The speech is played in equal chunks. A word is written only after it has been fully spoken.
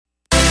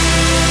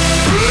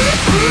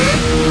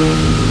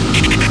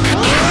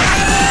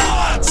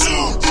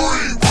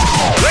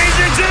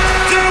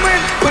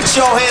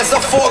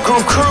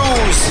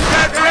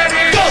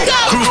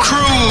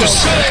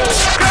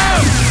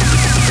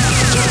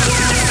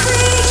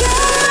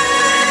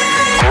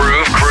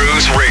Groove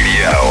Cruise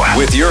Radio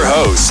with your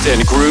host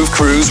and Groove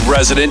Cruise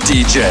resident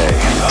DJ,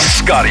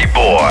 Scotty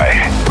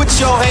Boy. Put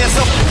your hands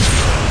up.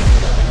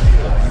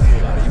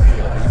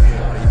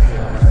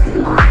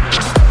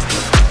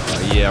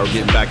 Yeah, we're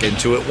getting back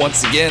into it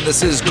once again.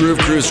 This is Groove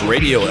Cruise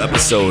Radio,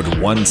 episode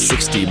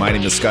 160. My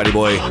name is Scotty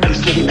Boy. We're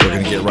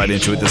going to get right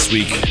into it this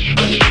week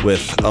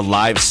with a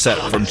live set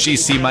from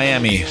GC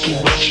Miami.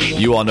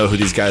 You all know who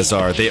these guys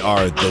are. They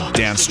are the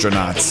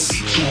Dancetronauts.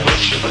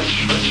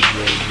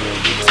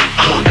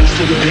 And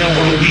slow it down,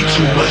 wanna be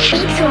too much.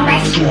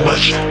 Too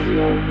much.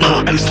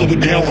 And slow it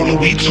down, wanna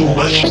be too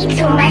much. Too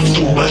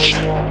much.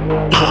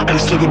 And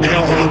slow it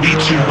down, wanna be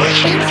too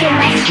much.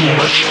 Too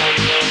much.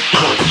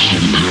 And slow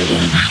it down,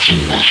 wanna be too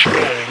much.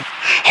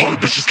 All the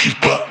bitches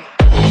keep up.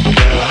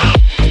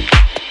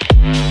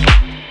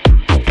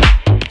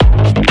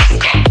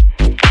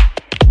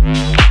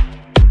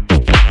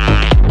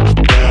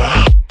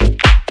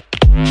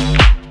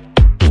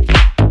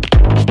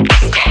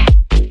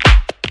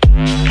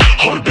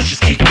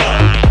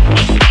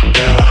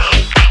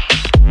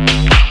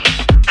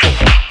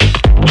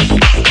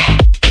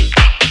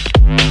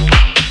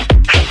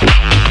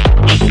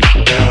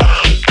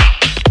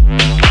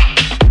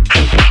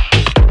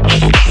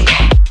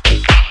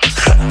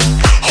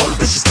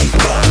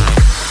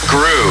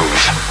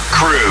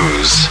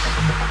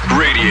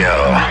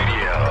 Yeah.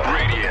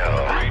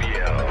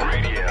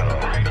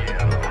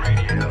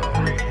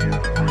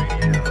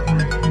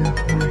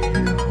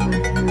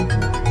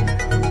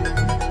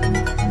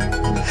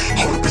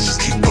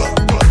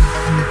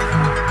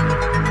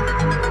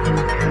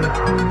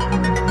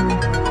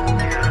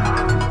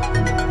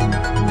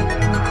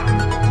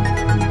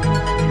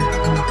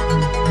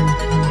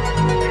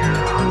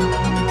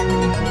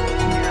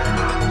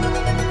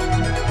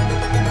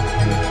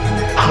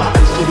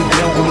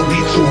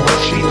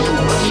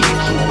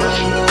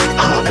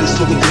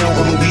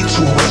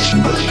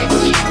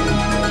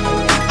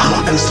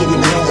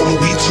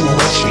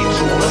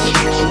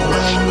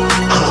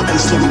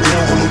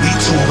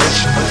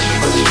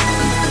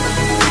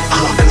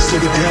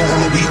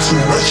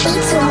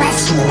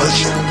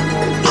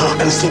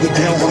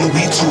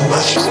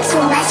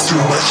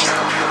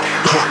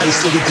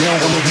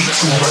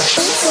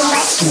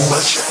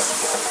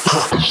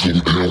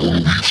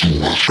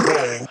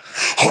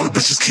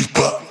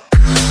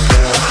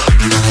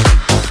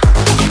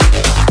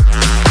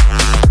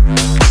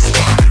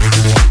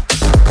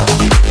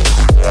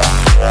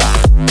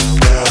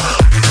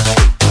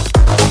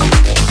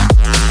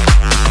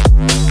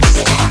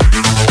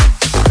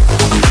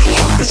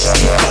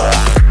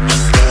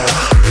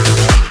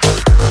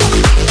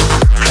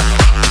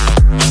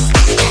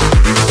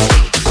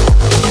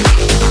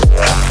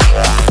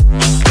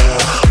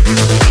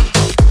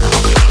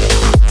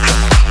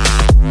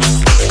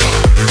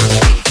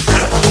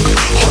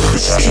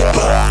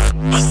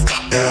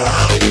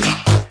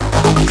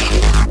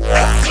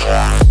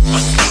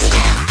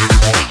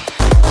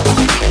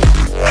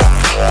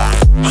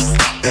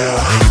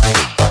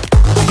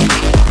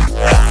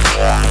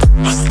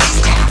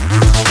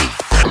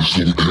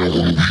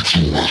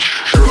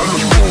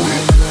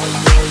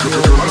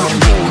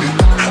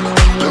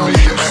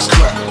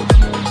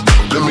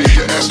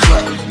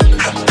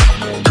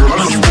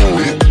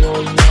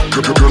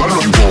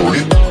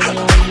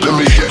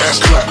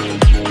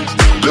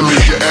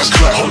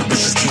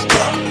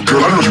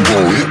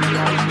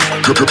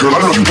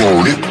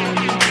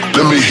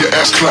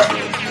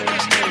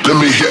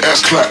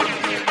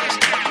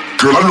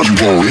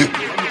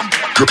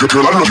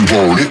 Girl, I know you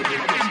want it.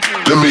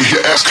 Let me hear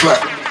ass clap.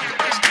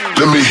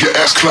 Let me hear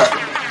ass clap.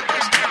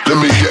 Let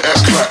me hear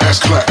ass clap, ass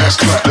clap, ass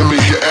clap. Let me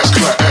hear ass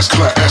clap, ass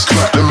clap, ass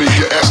clap. Let me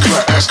hear ass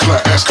clap, ass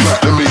clap, ass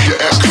clap. Let me hear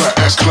ass clap,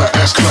 ass clap,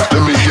 ass clap.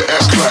 Let me hear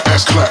ass clap,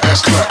 ass clap,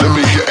 ass clap. Let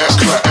me hear ass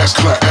clap, ass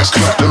clap, ass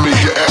clap. Let me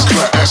hear ass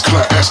clap, ass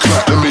clap, ass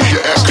clap. Let me hear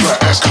ass clap, ass clap, ass clap. Let me hear ass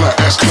clap, ass clap,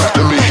 ass clap. Let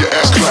me hear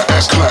ass clap, ass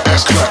clap, ass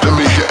clap. Let me hear ass clap, ass clap, ass clap. Let me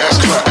hear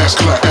ass clap, ass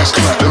clap, ass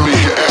clap. Let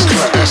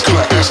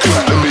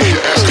me hear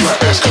ass clap,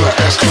 ass clap,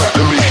 ass clap.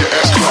 Let me hear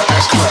ass clap, ass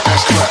clap,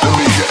 ass clap.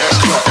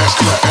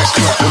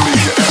 Let me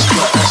hear ass clap, ass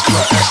clap,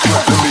 ass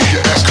clap. Let me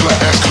hear ass clap, ass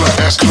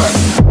clap, ass clap.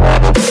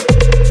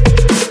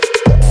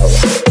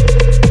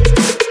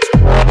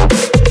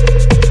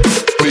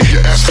 Let me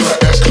hear ass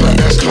clap, ass clap,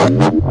 ass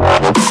clap.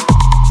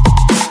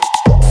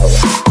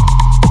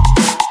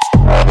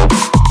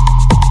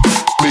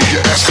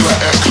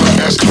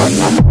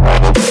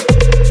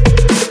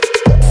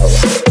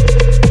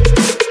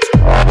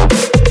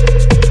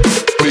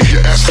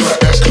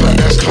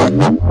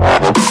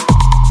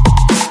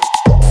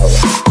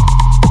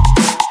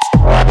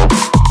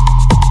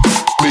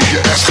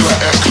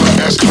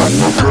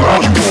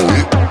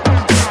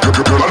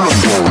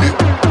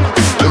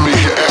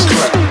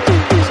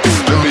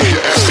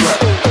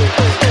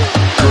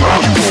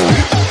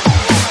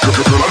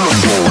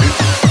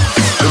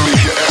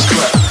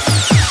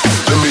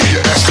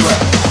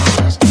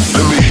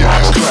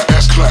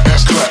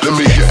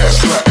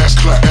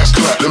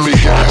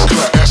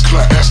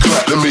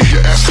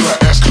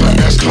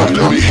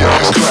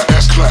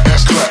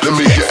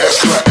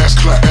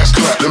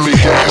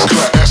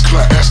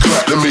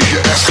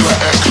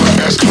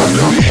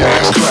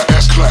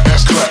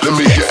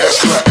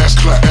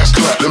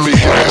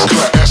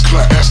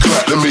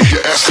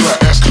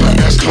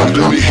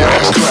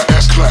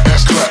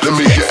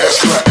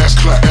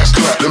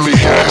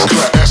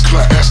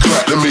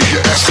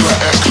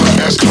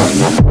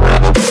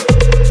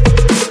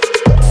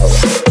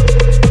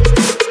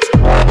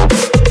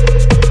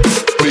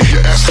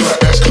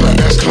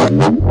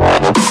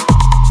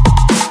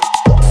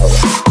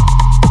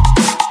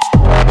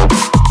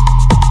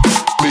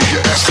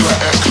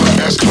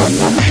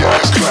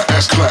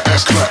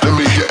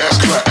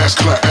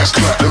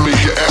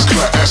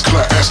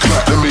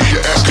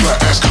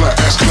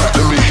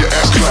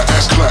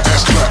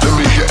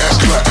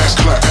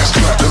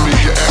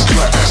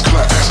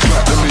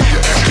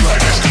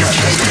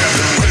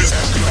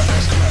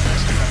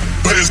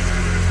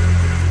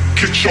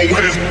 Get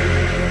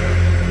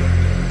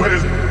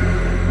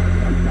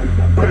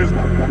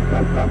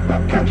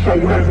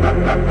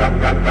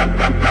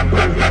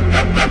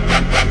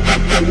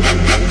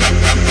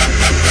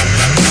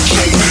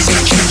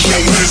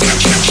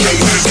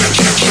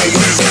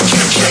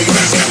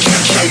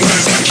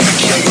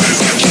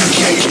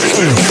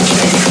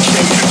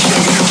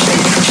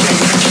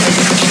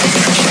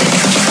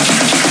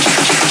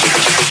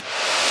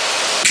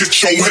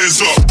your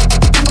hands up.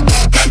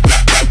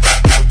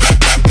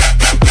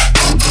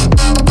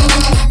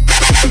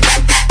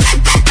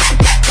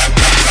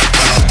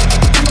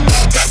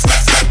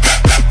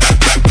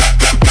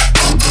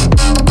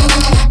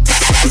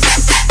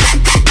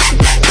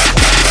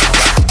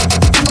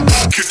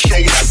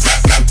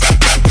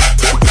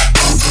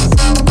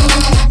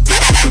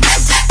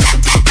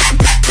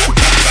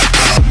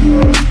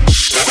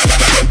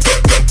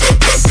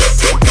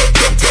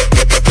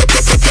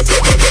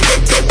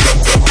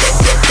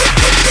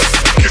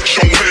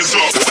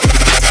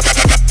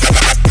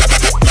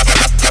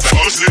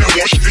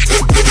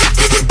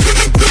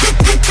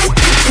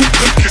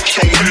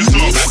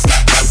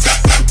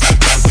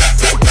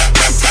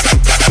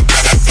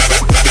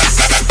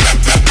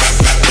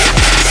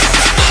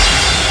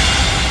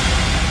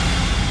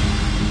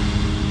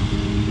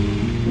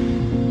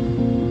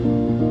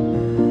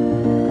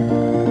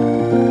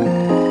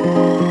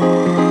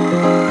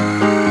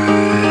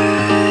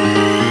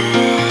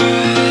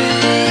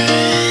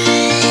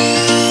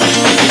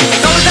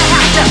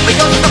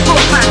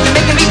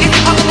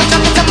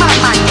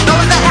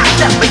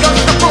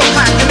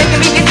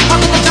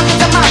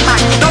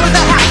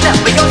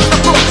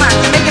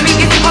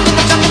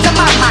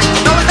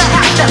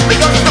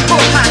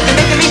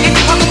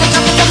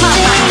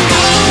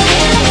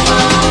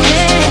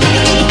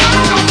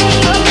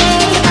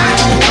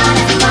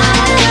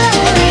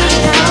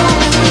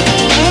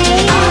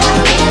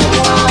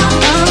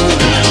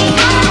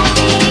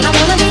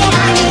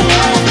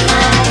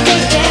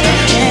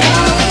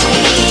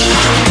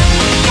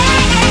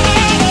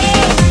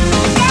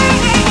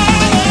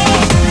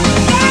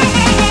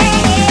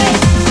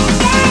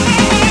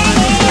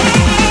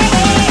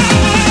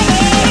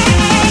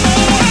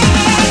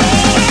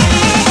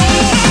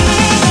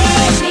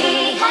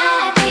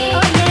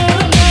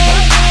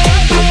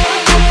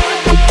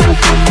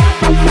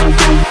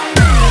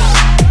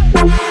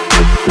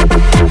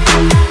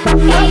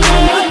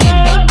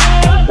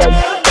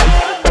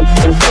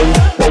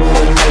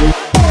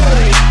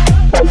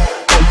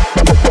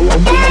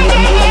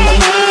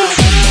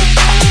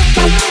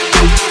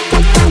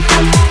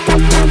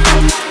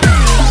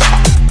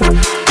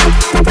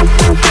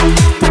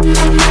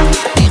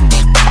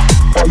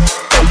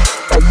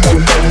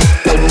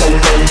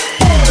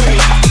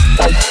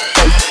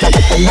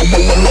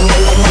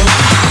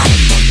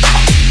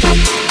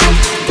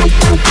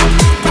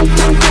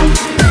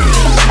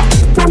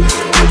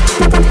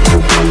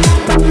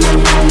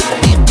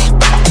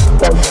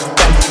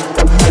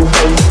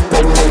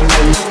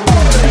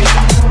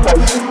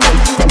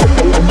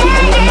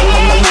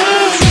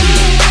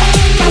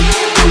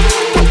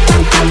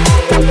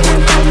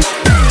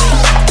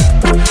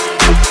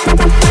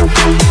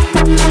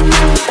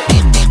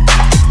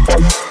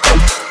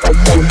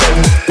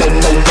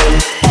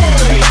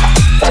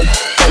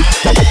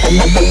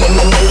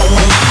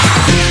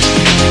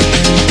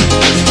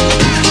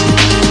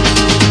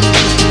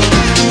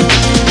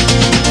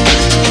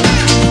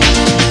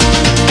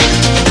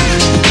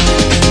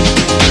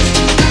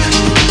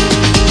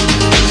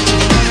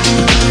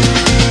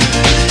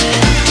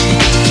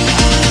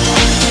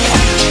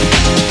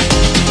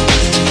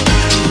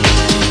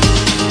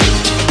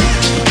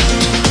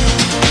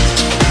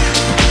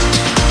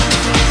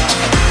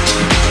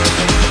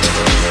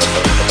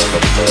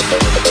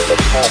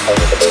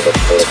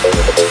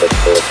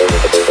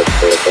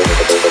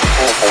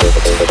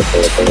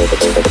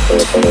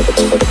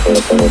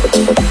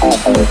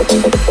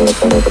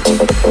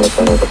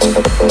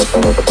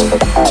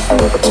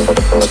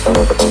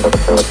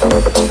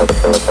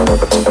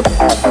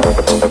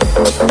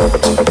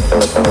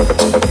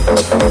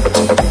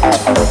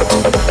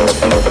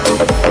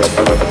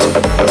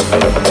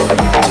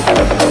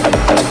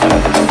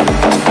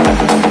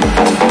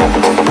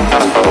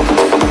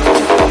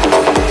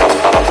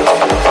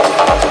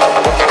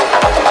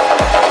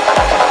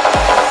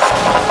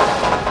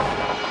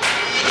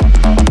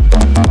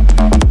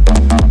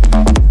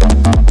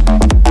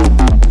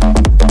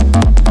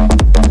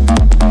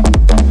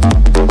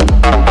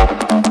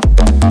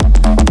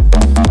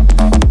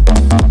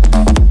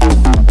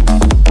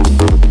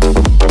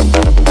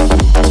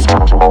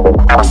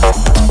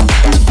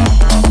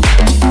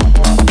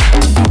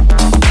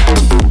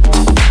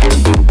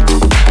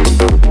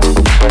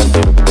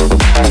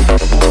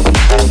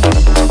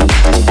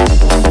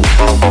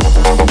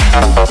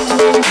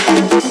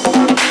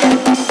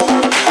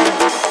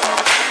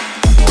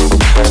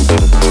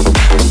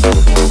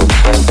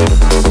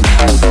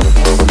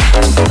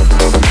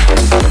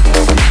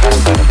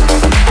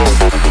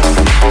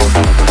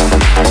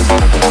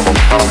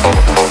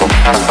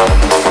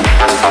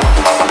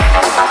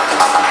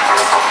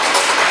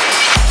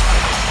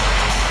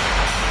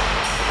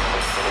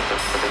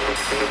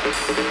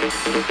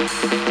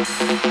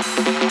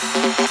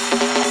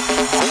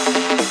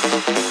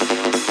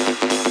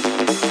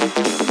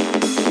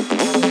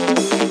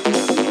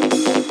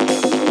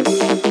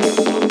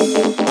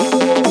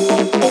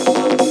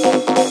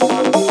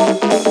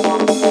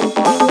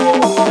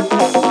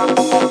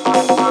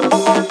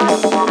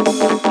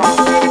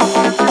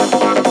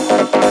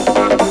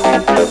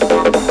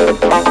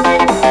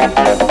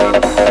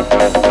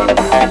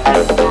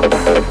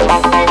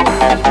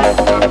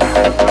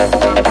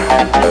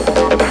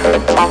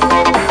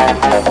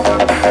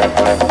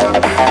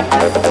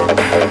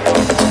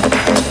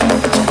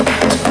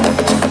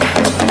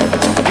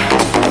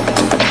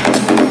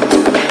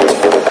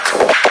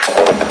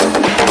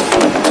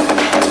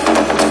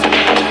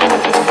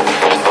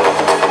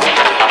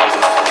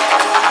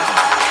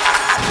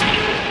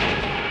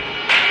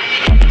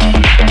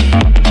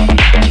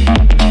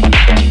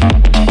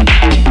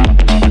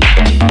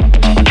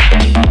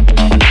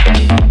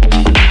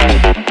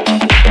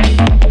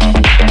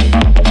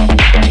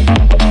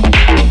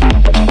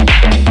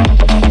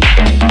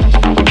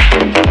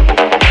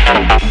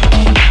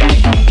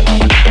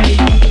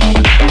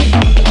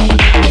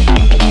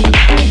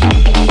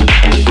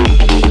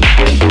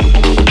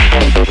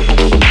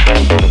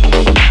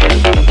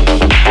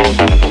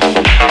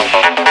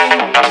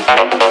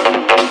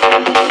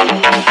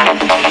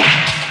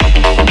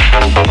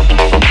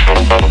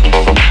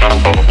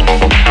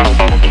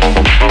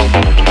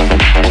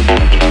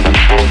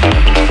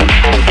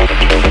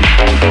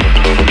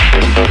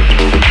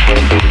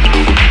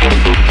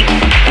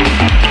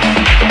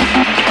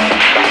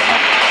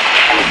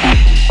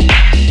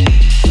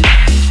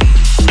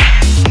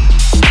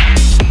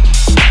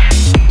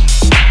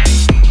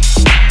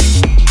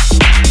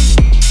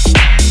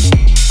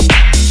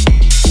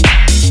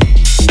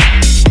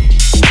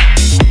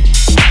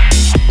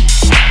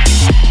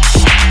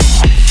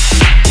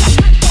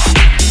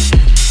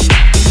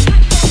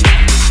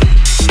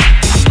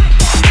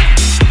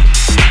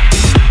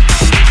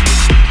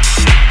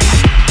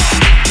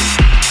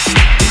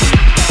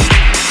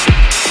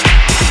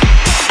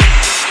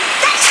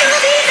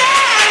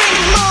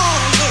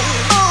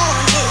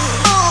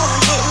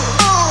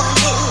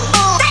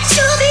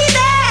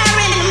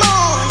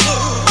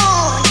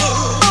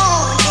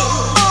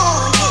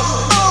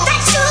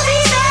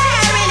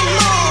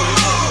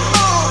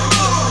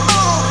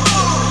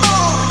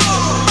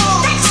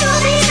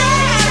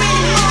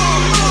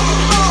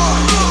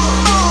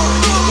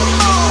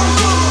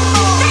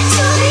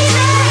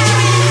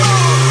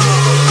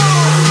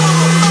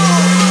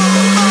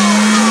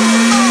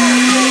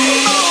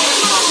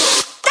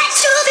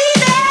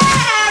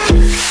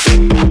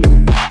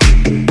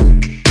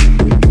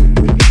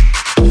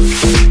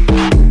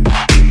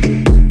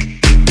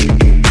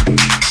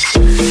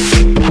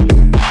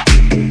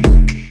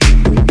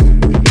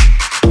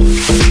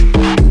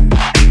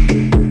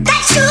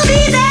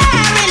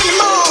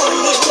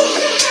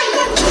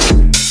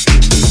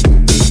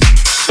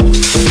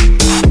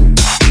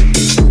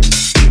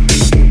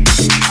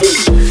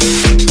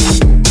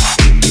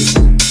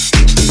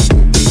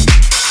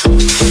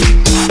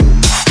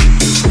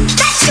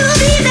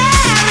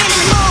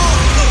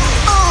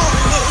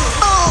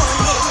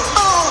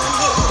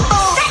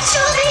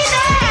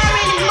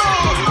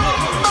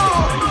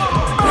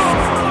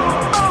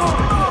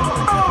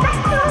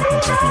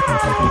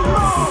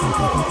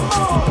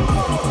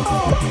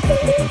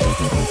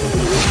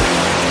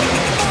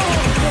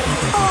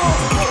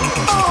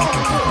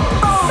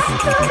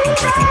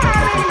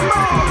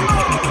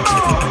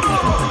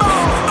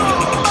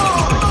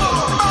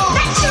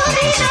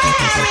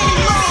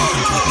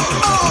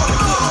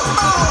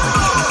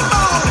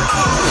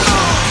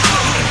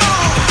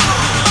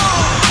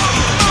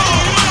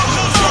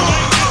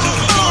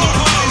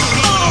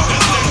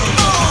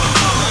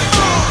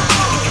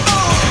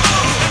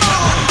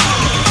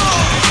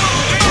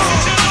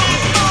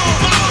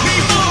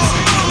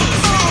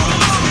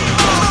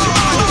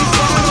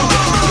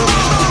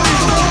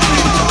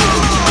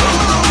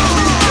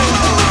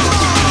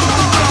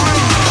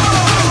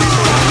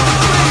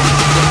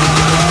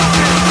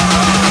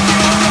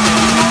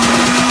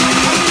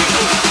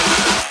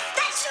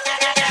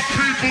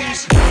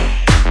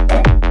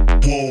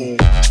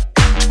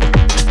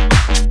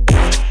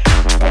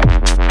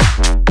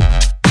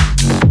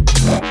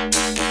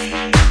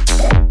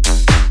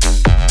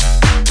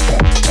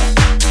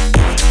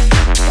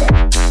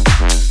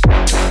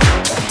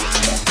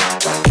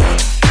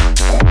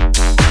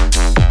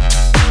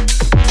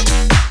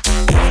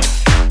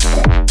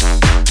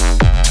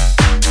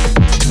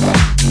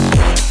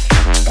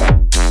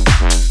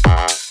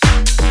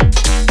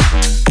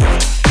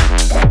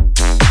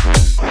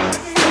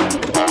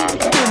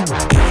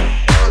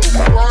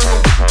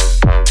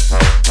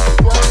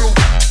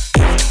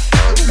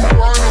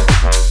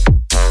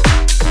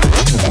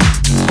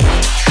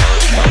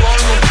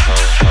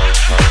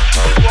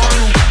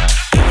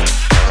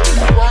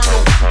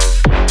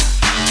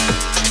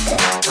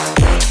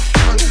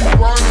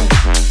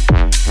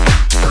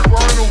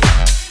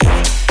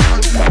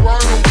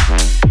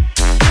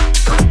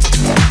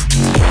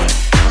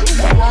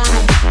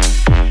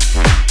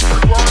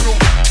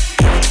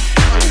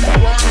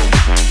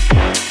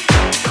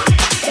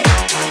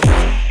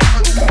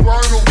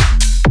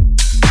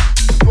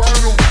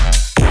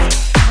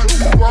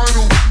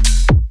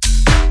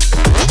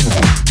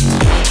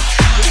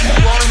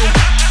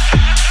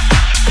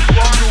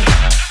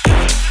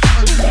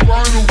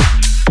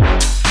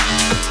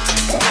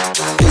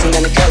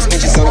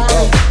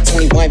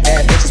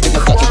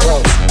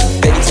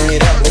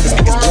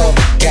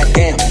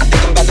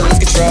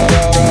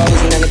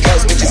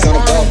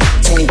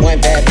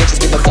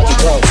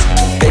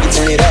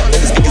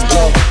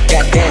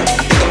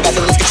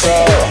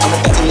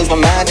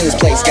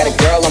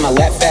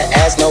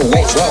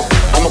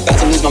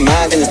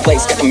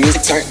 place. Got the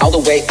music turned all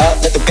the way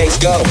up, let the bass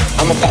go.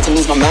 I'm about to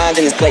lose my mind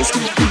in this place.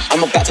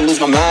 I'm about to lose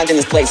my mind in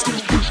this place.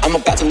 I'm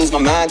about to lose my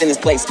mind in this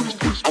place.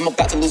 I'm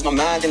about to lose my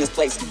mind in this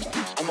place.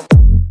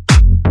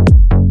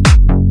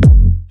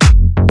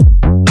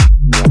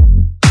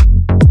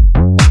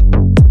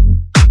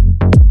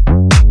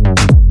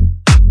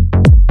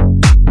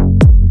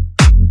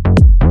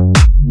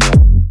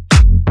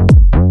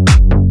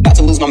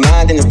 My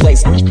mind in this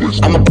place. I'm a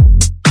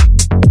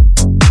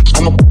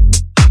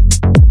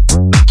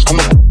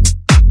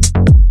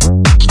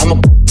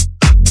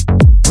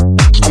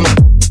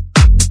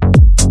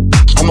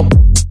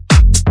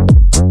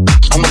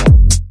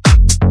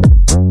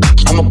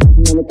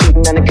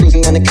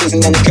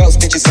cruising on the coast,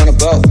 bitches on a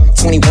boat.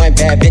 21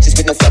 bad bitches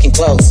with no fucking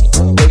clothes.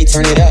 Baby,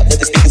 turn it up, let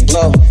the speakers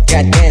blow.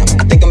 Goddamn,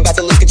 I think I'm about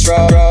to lose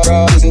control.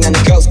 Cruising on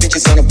the coast,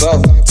 bitches on a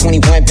boat.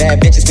 21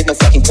 bad bitches with no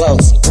fucking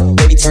clothes.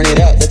 Baby, turn it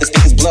up, let the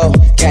speakers blow.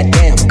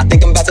 Goddamn, I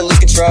think I'm about to lose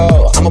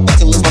control. I'm about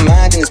to lose my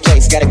mind in this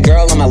place. Got a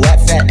girl on my lap,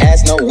 fat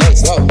ass, no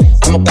waist. Whoa,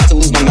 I'm about to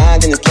lose my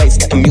mind in this place.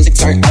 Got the music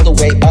turned all the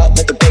way up,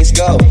 let the bass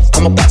go.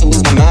 I'm about to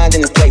lose my mind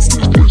in this place.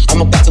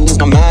 I'm about to lose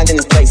my mind in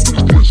this place.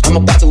 I'm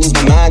about to lose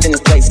my mind in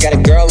this place. Got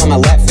a girl on my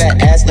lap,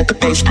 fat ass, let the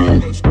bass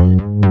go.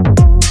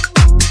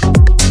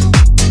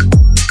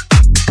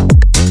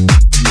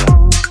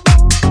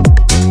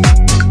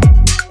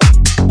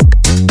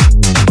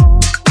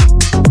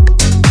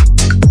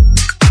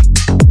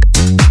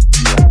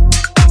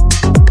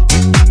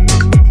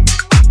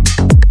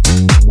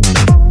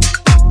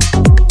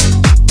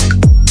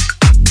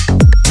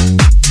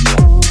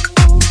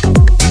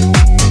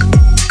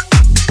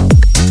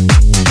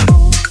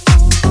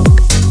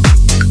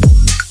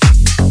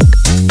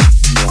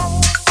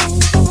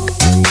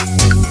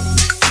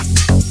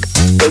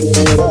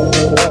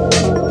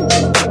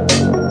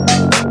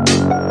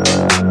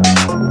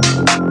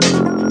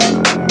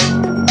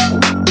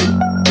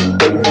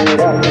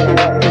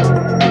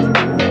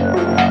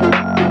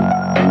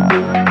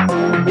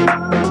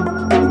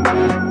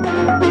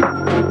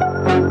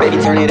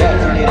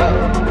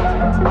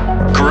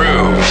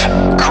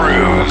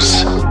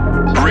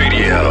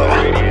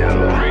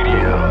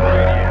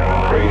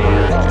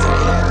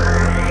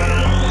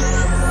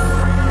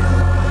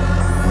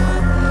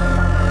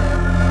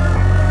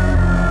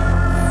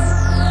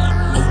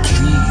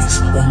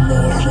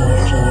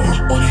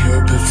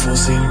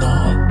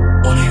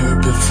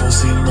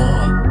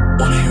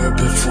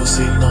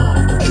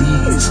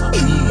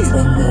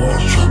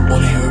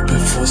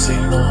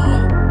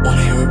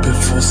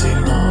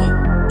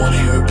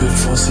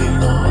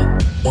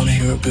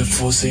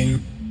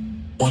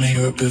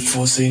 Before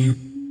sing,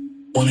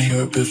 wanna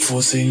hear it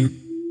before sing,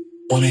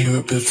 wanna hear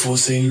it before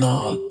sing,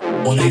 nah.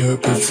 Wanna hear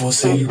it before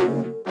sing,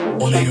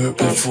 wanna hear it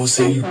before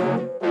sing,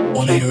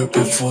 wanna hear it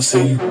before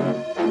sing,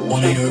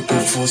 wanna hear it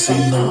before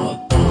sing, nah.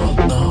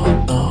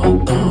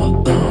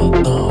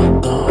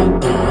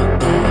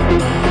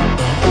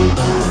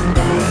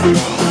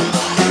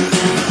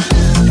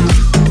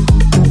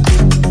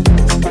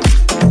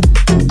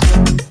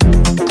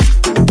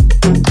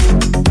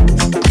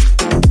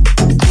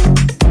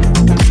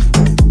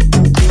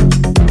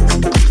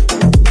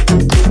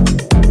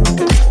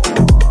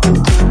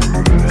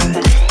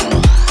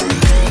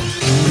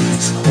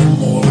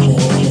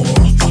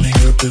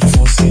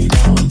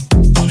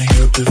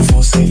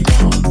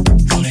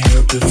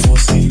 Before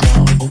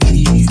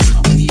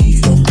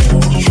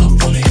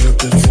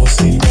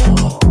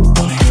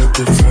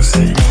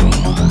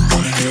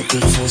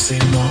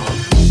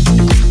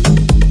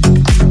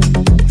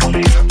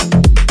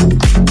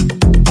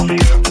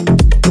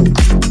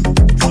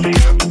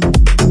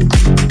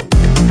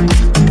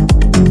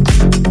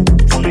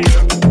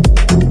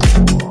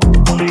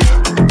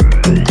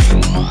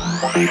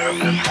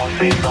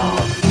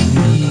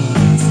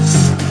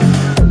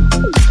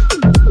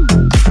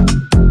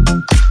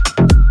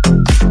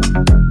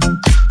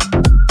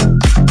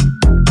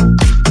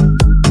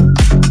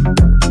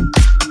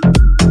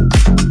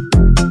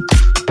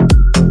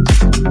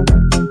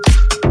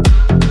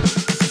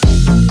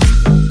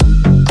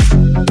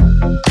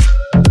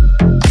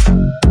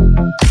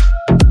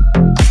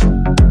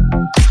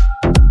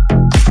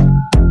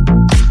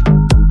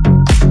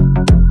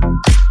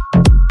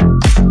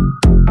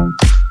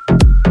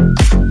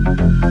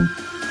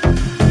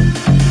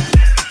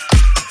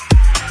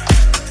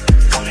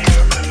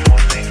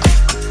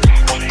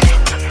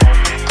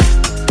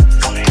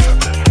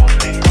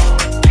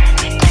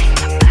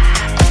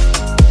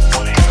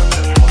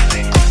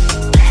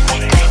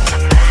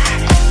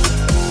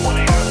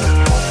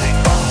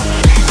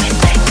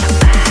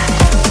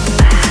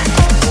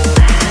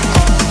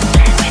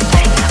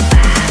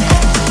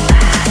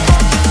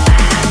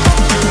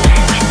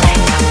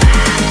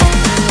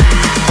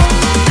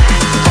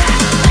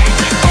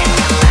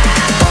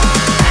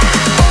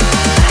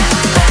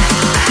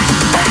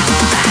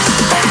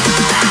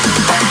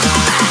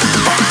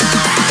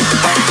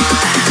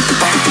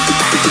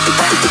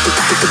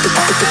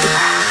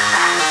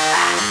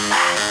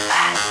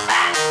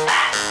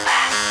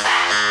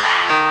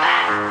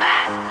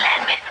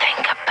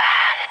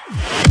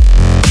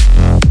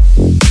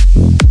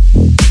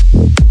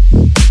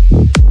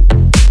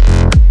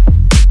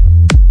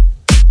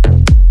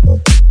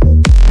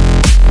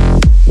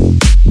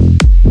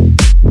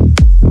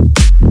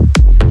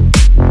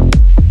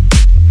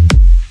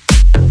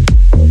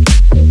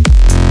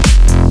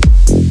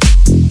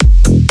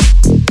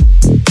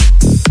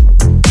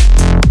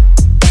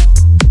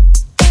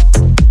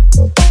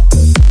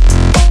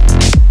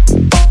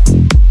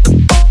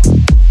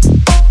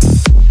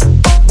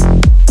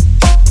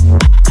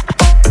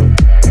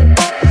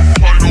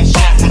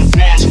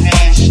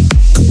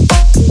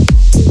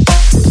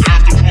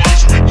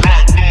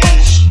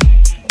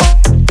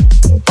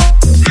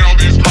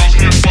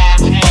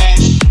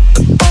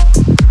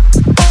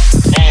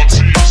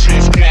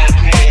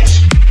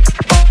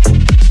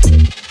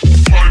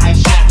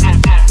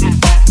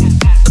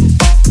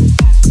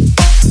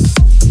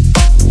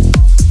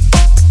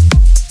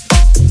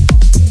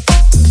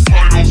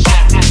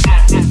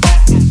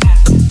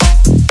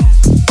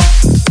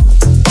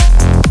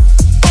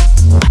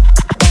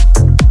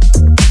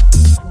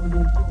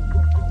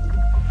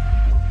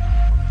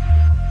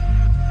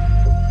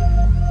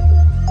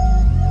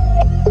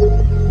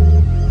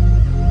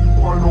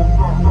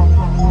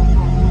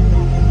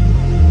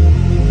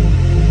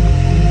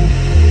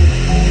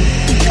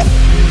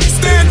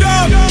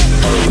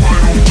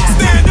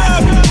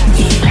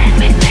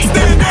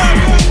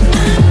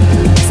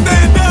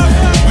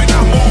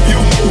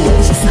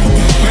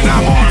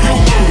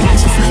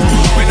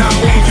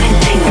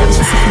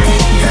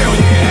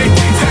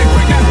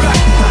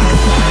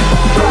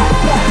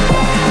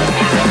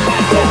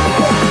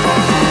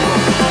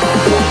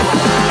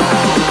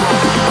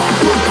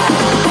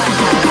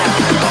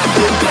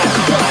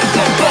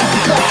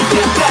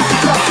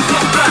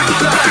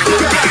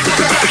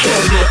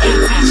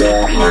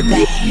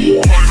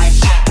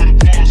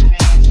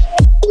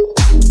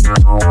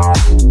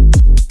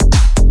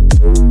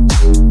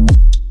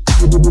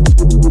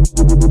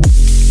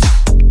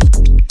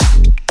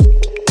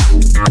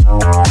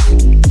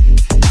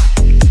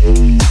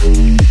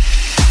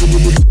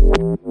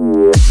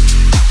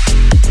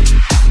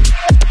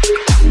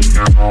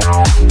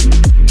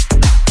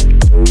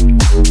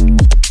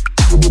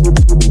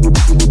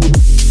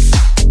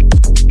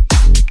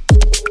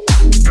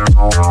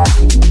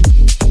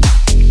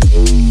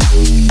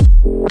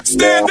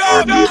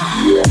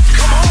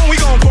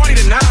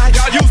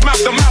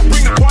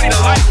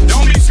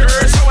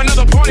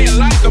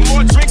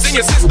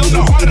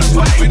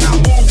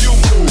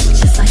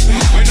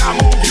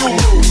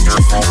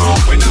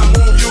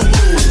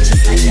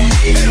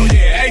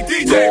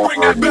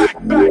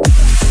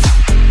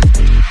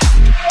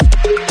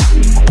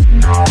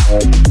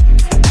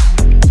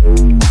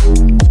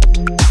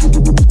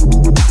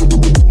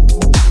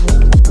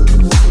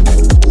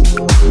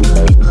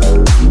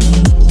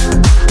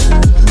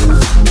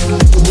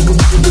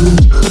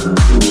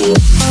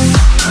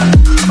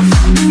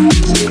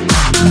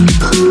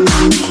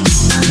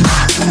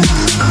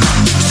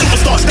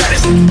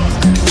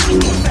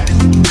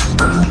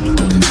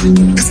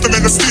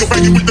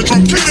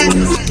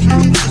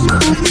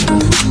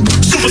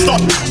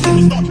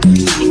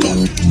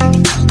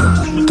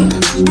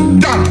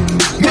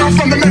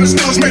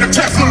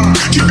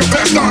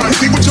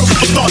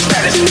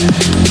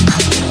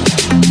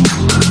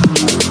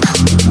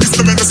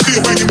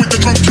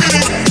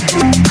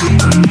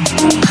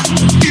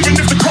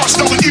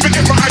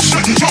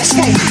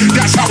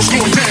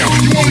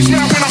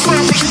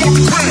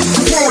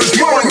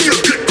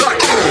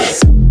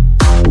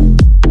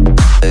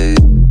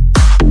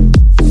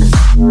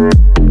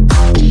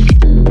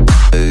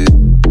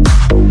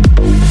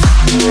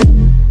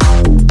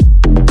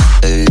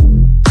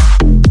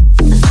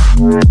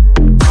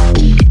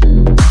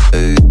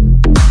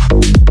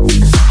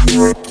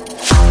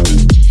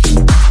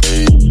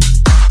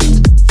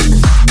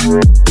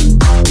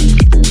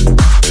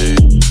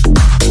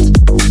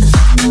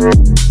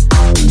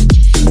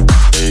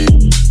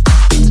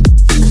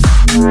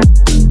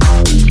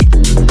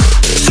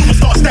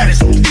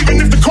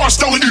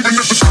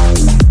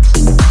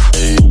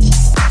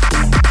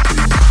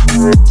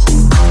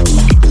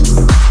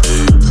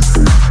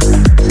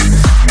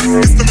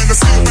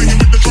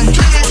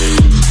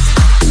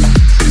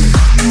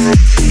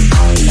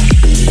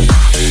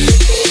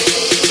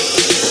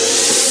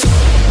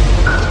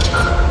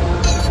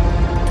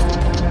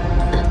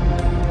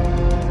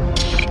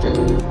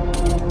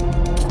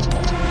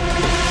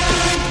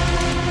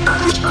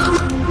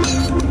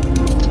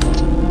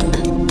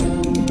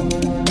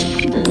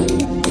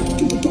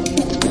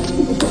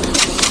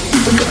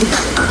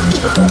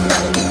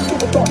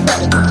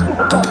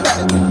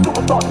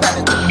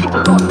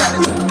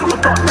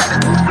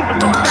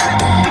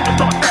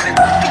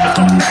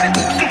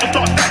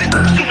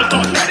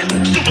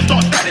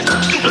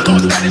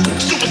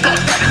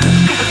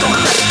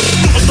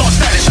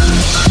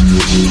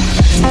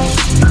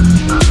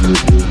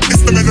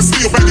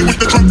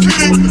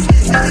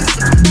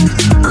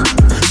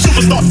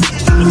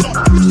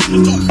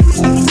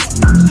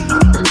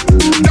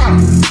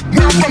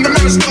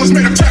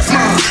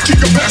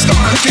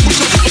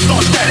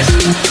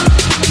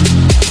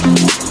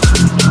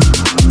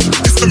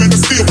It's the man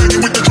that's still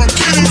banging with the drum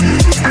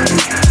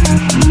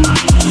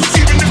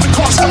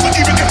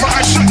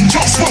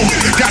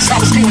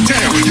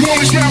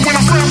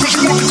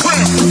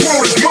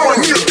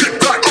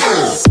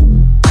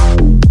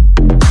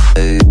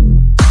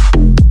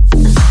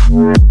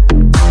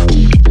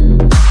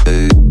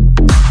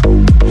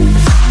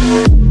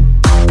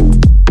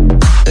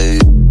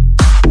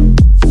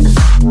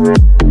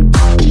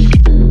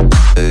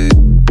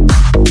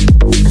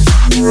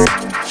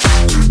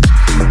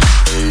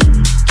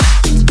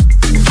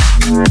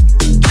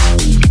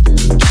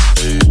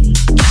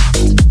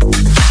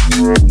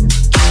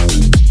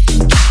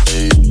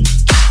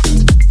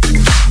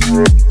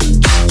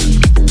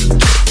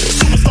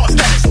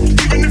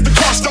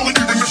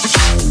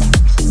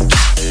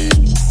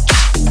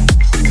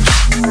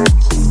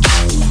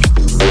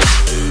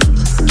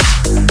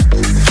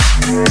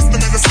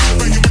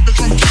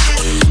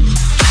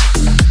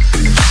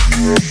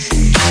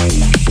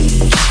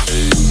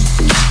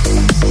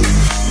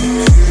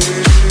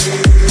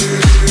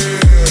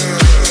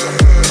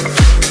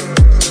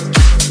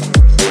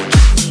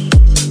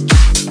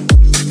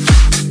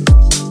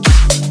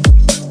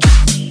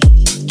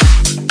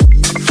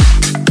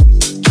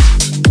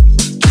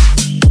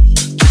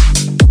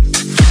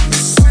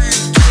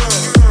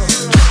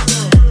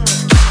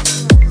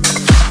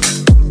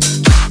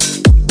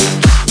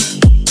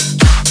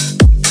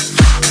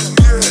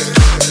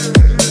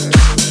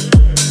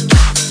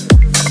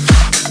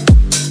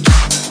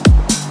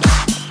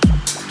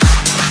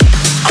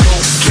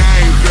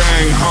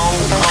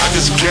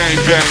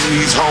gang bang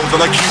these hoes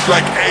that I keep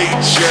like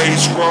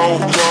AJ's roll.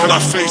 And I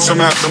face them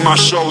after my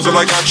shows and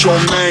I got your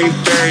main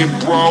thing,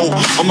 bro.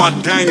 On my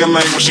dangling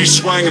when she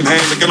swinging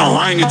hand like an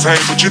orangutan.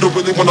 But you don't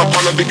really wanna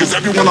follow because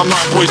every one of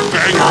my boys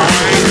bang her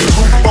hand.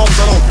 Two phones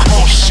I don't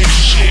call shit.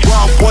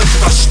 Wild boys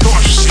cause I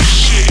start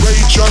shit.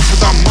 Rage up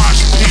cause I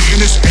mosh pit in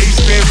this ace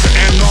band for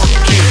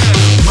anarchy.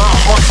 My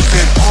heart is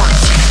an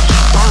arty.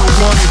 I don't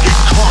wanna get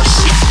car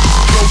shit.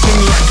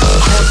 Floating like a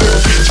carpet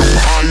bitch. I'm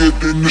higher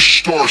than the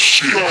star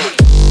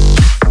shit.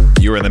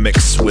 You're in the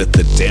mix with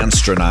the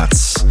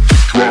Dancetronauts.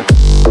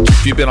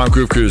 If you've been on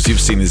Groove Cruise, you've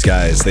seen these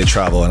guys. They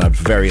travel in a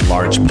very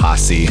large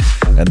posse,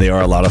 and they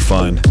are a lot of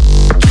fun.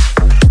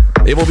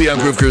 They will be on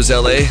Groove Cruise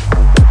LA,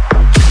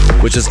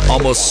 which is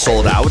almost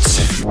sold out.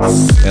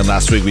 And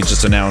last week we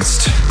just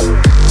announced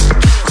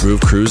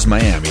Groove Cruise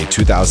Miami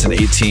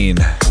 2018.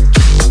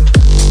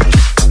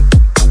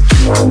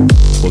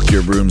 Book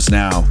your rooms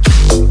now.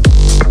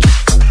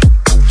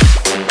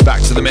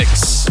 Back to the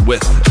mix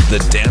with the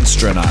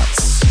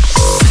Dancetronauts.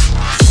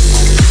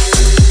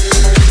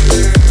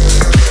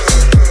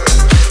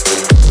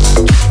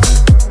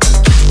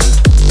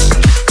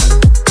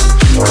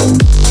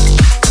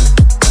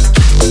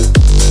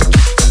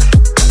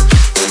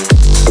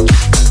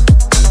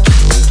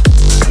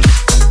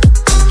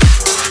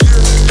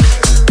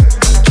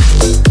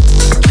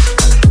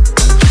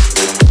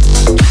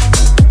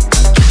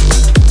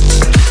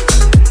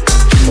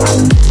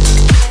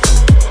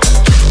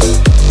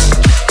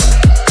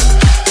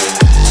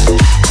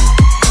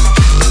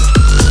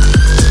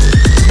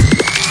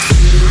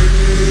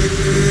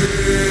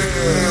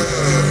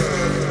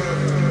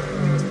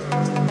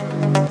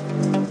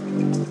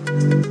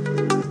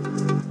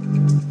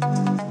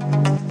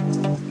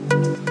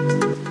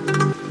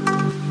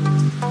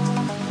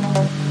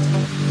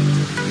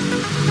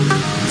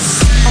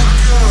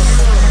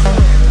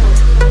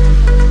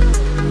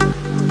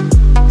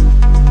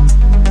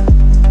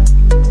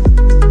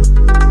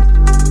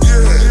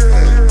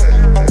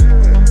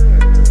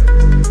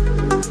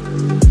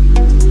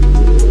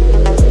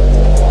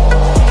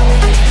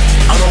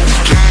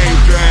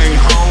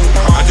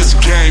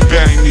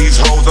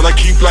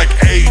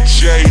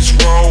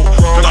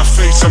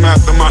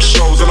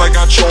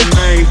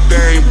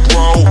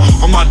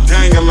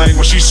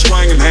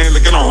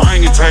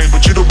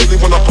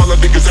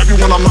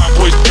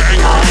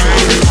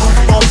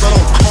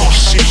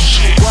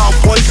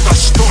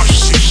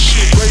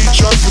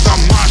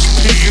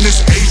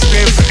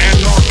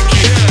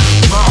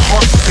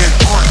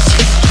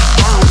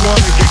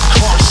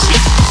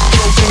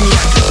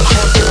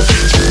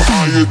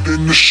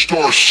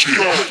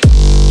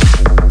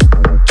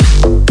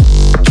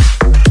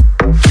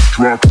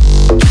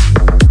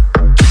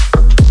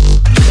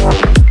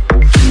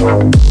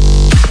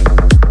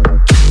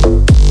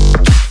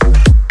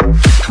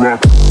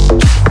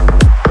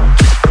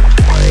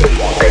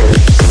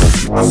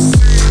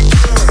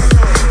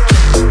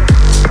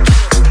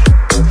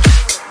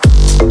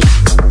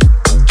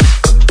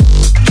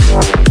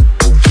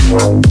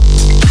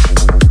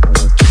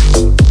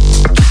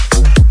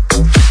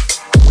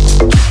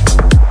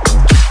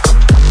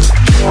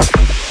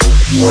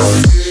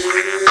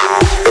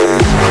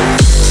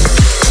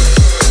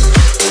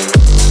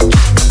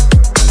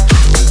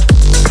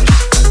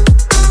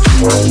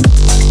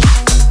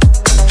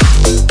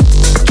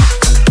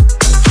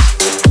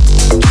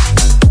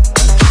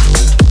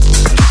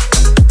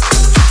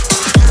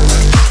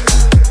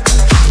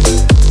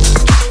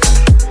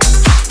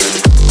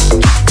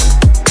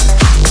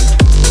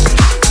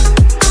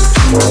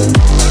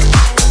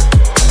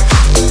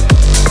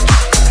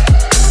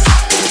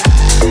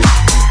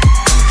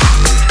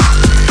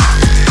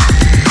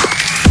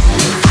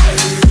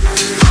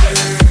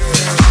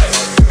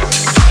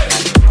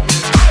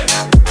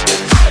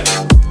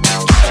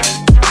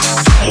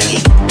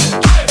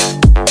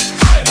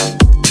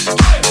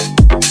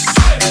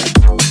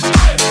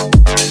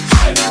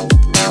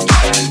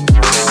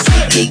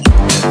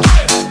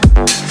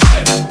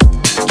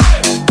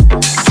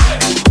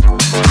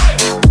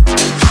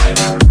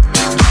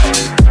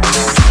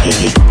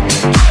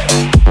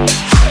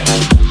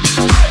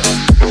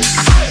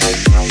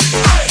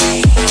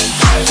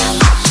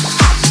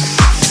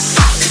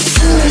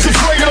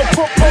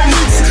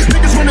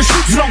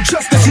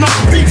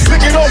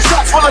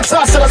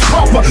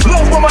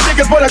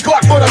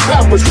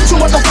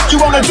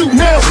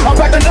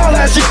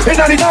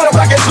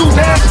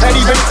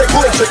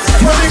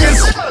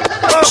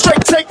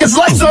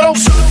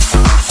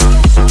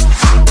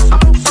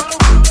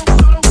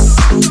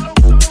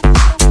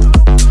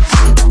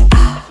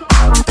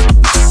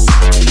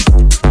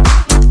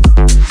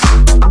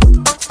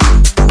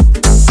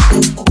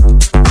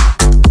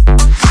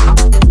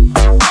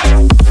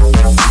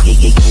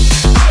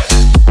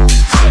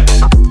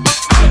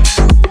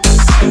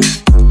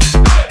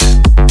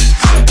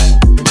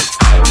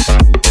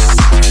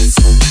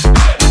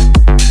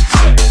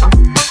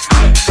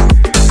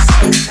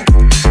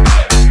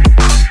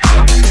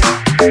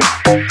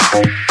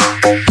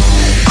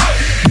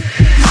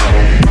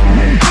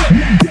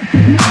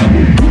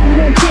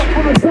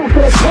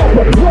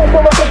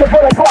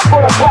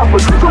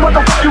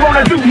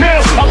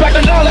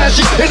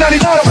 flashy. In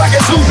 99, I'm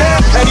rocking two now.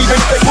 And even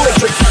if they pull a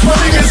trick, my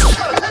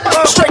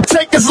niggas straight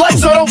take his life,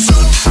 so don't.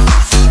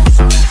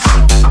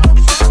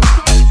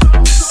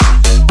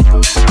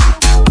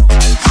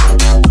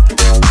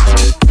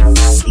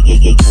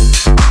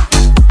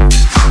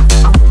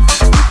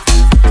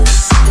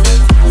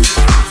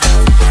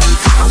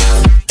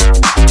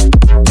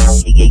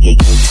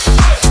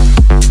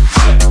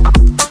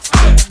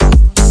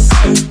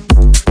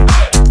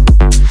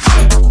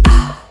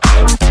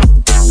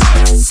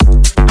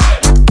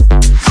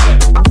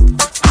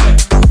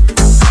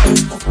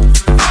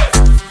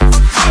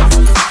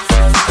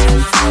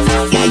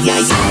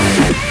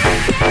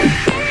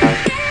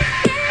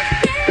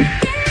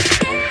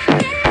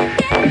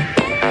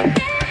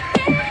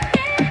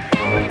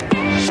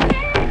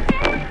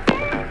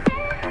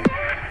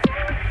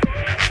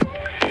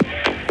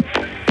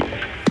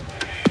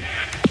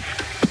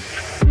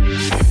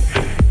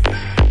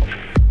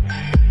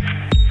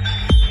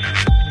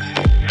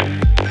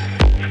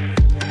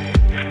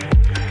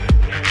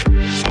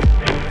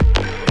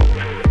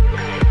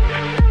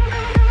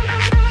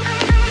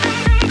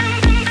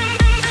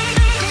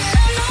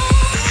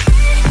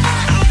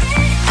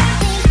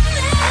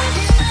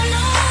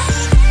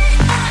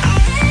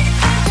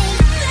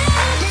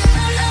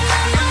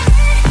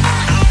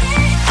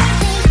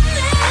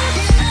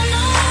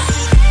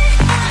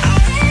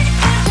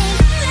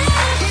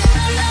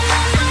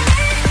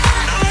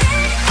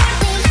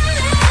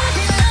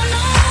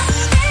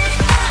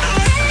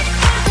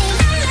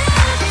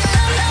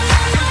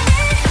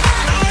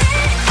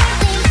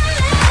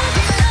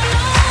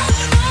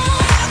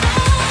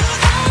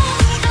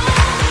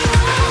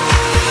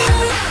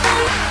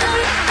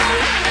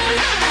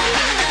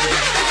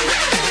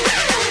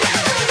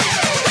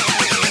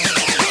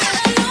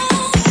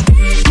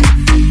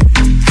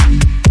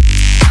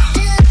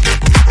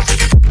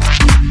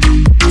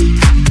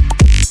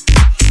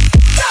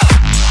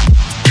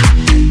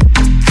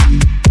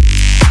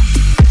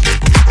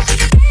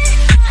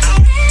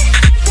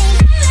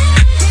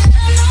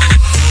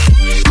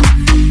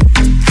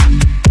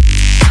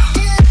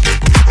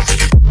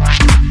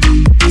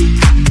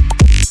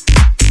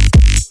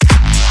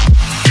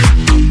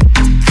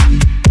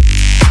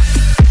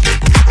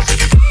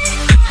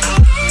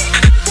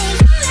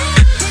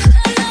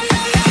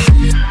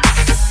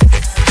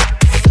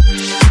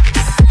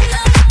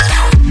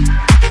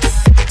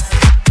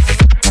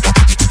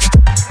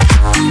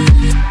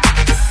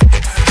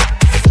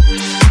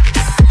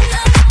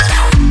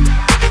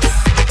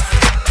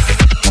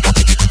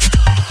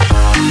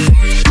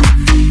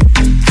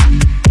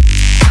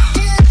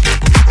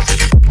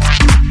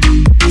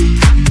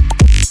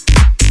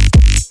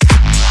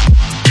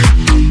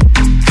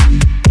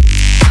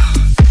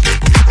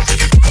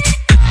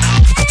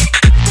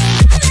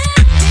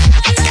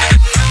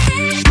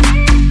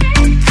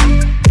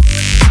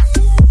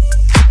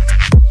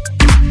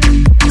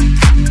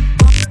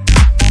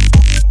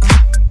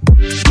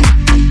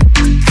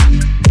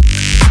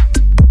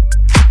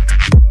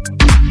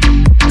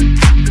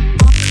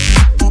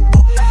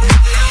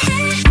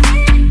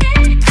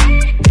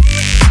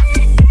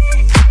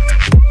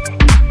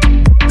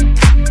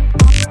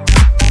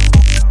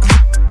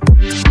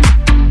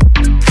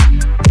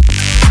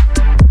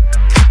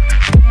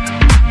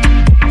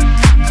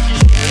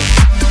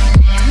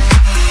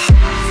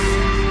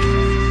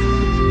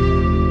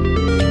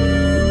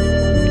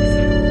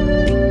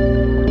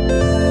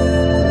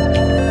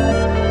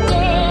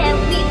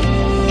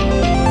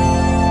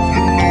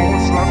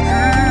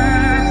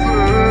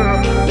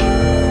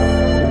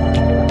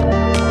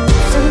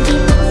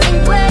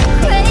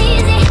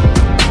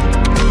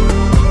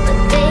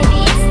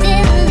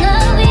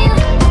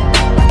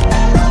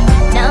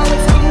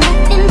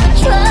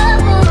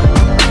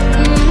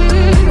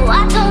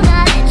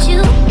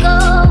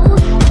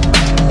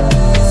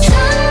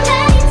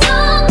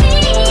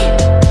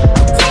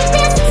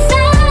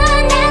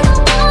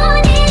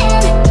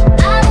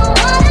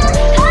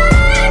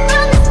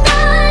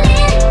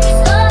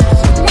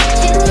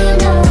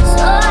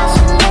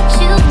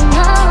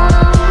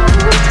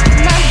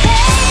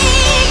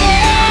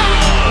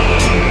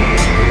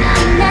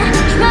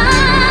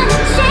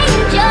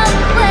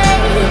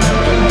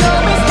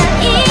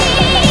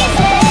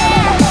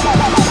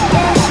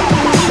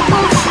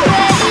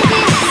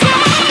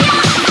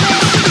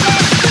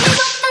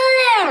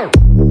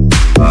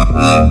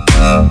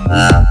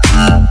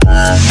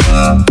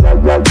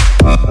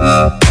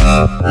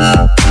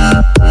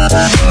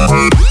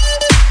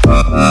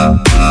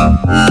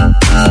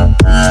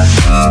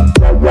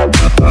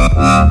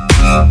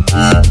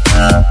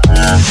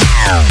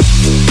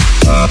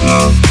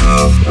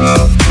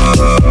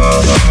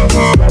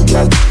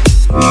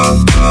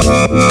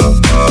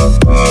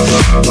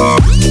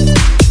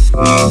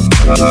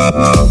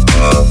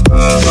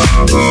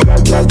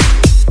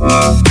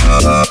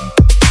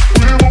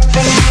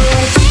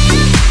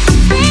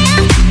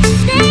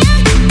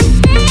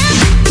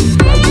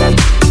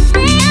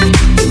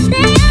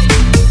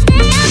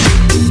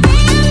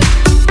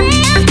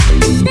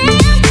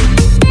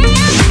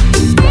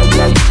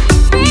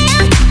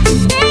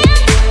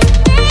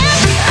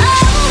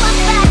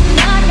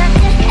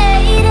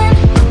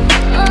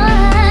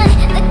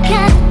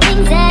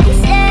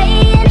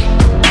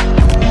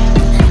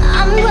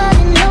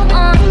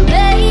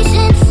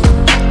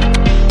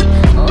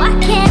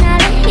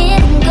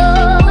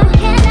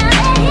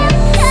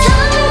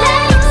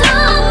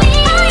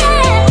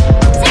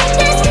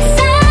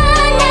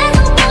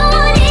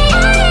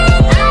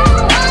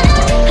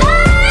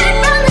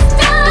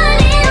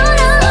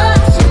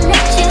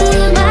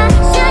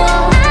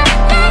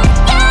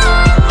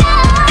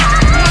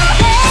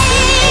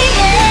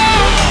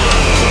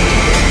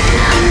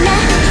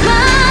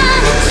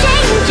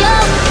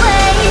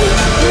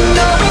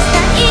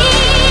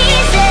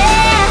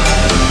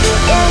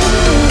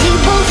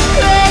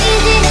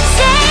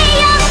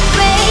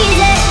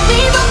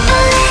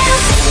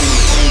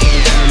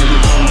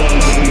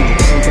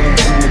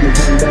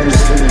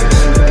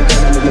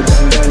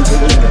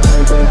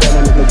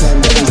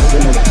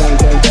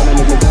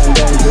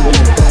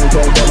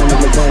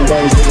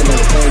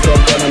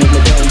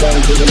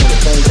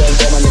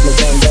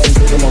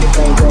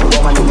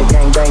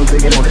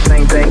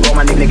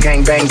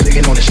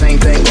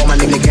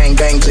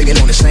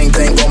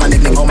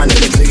 thing. All my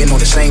niggas zigging on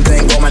the same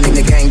thing. All my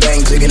niggas gang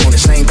bang zigging on the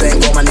same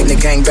thing. All my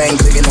niggas gang bang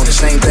zigging on the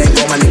same thing.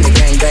 All my niggas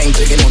gang bang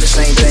zigging on the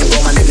same thing.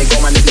 All my niggas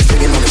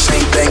zigging on the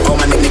same thing. All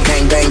my niggas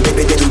gang bang do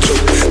too.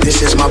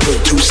 This is my boo.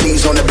 2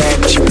 C's on the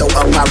bag, but she throw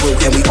up my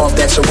root. And we off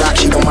that Ciroc,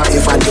 she don't mind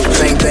if I do.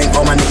 Same thing.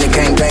 All my niggas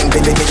gang bang do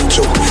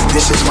too.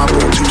 This is my boo.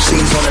 2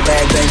 C's on the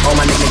bag, bang. All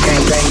my niggas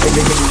gang bang do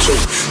too.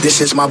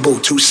 This is my boo.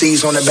 2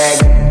 C's on the bag.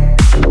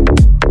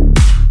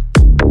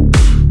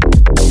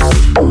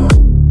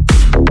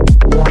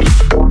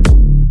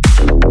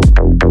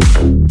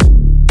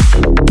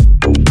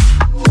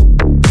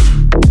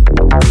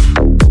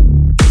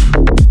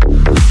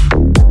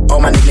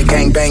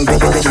 Bang, baby,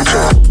 baby, too.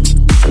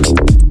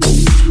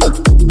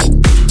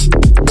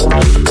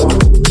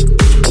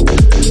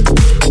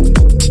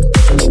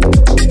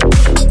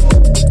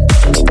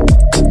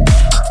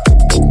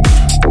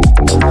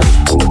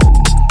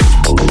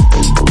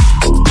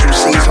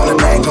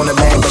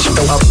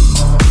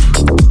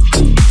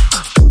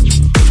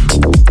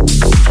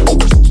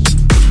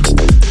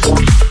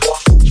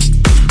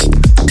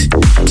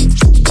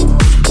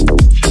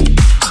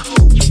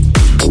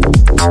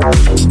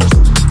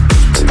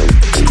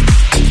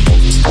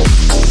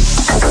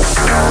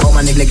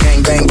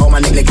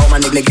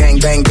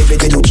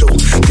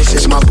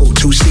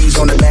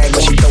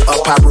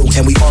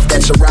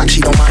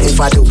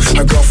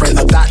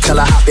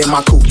 In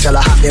my coupe, tell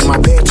her hop in my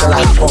bed, tell her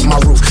hop off my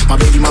roof. My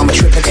baby mama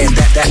tripping and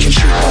that can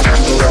shoot.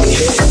 You let me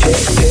hit.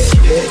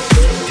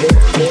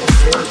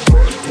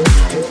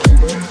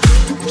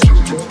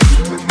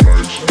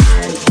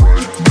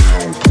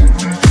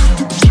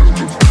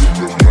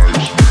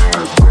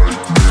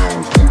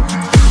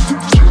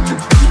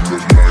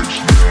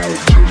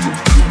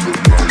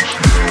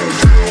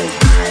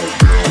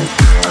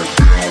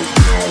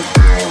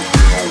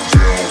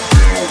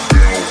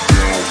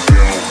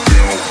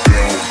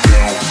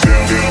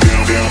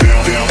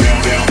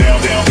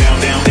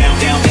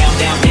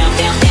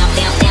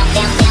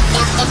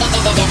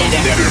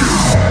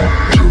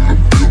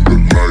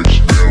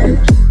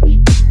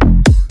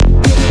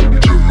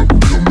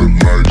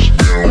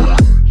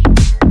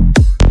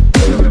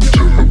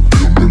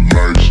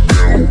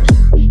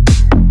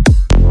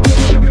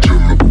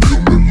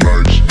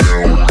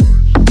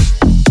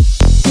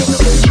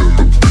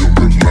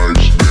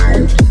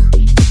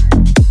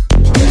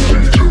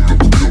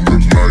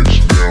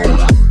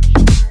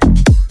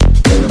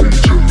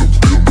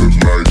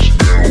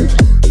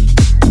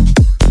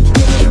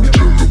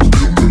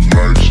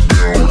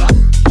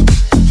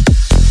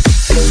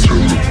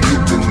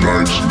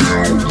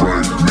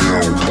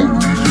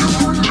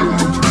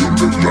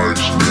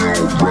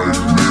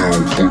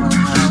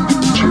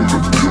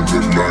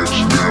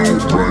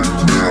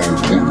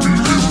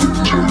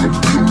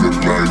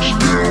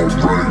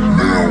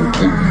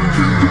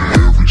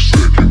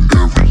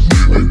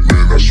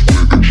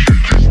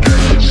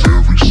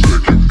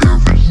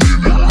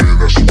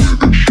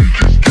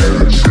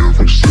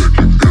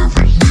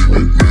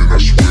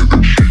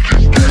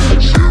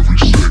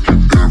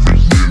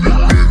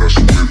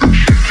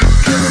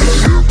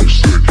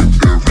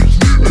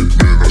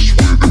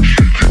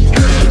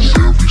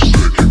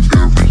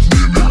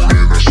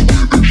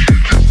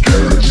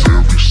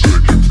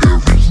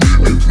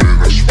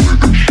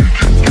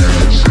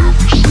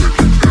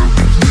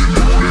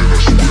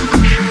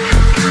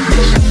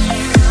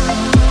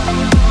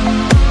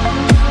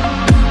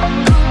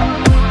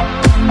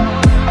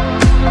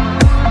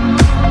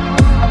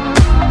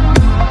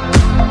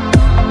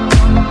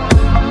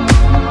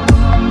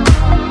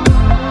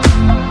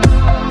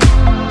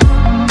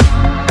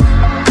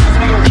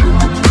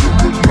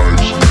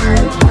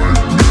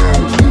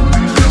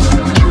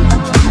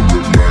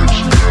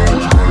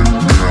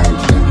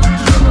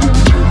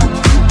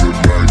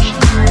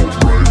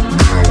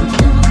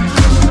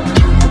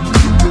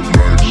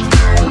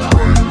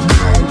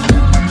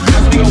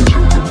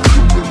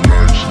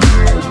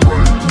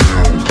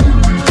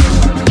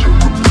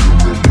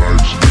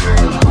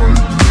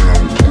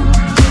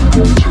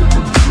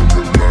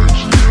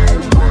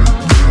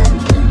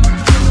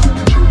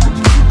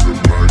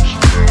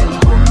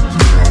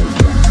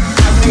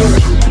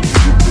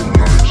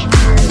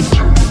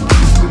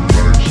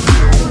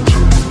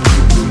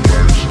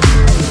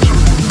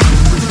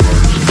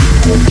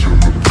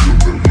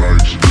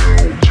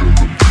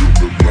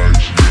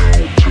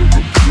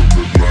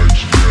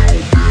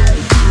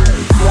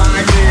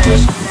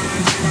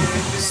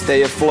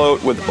 Stay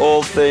afloat with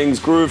all things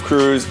Groove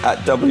Cruise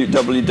at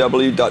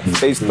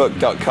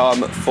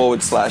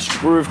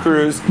www.facebook.com/Groove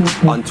Cruise,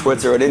 on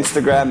Twitter and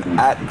Instagram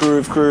at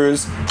Groove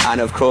Cruise, and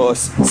of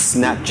course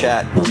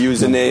Snapchat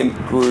username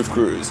Groove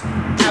Cruise.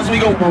 As we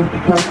go.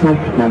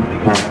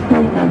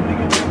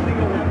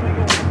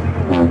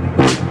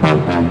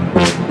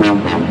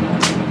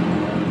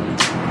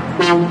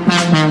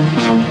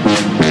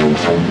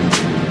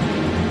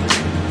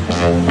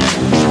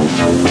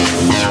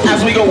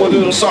 As we go, we'll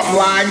do something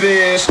like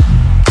this.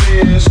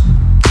 This,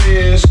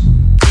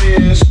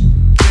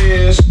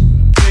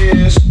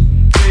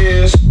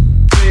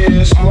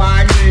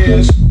 like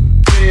this.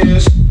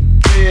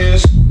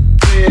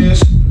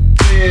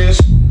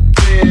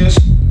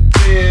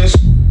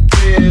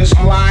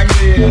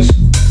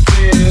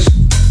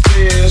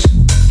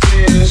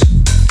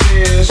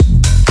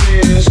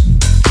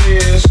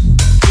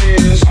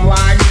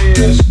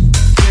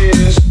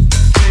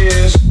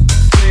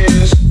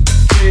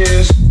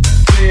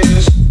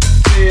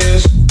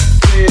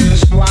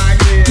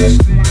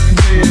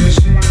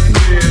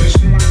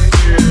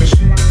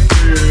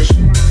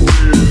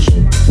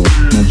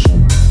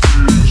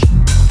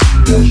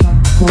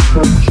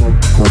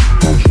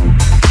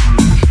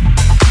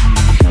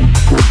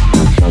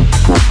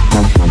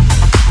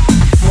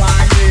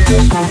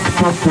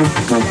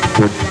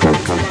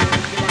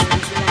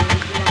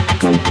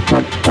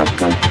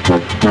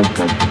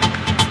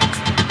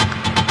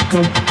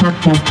 As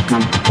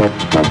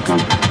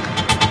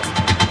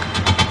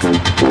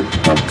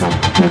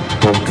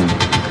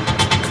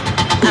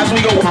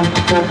we go.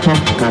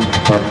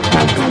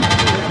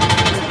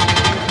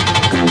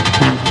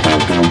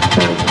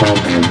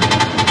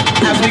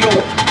 As we go.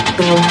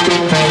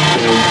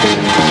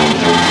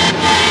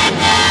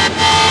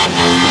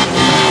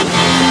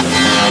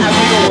 As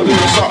we go, we'll do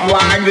something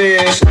like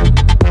this.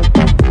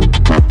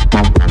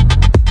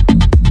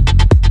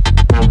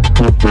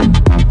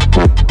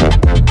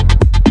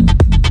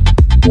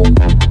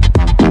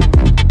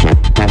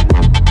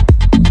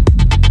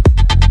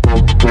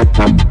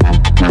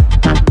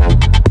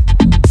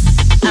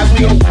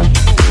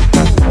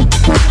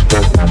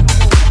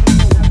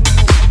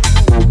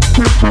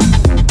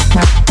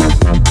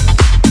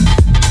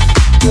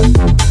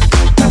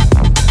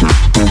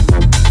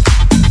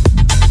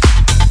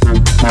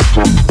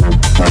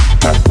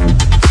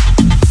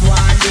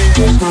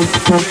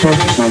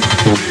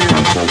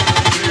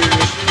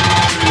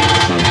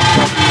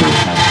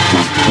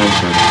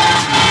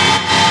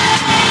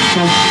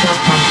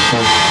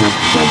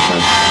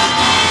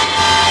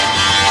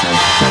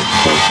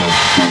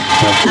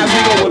 As we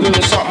go, we'll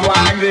do something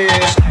like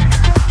this.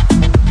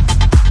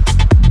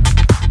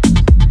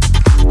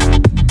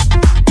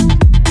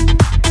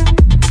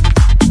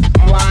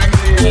 Like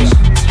this.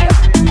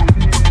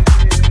 As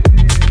we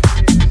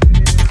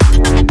go.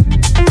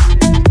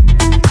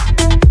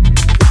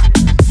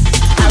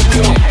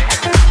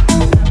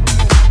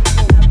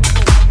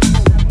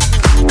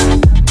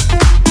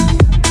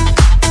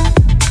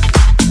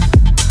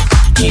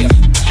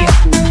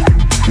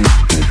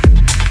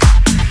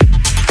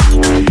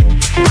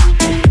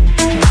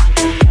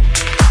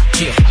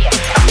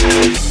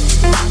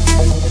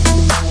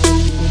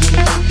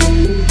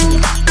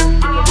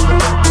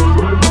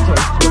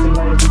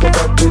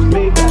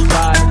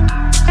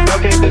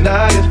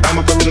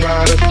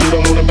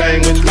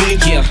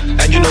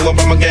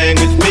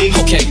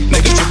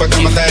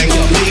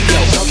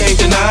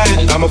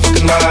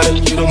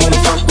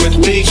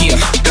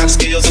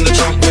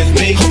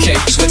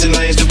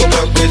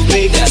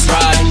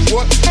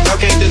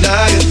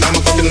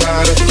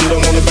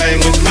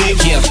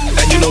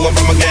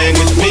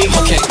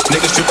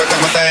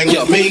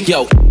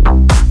 Yo.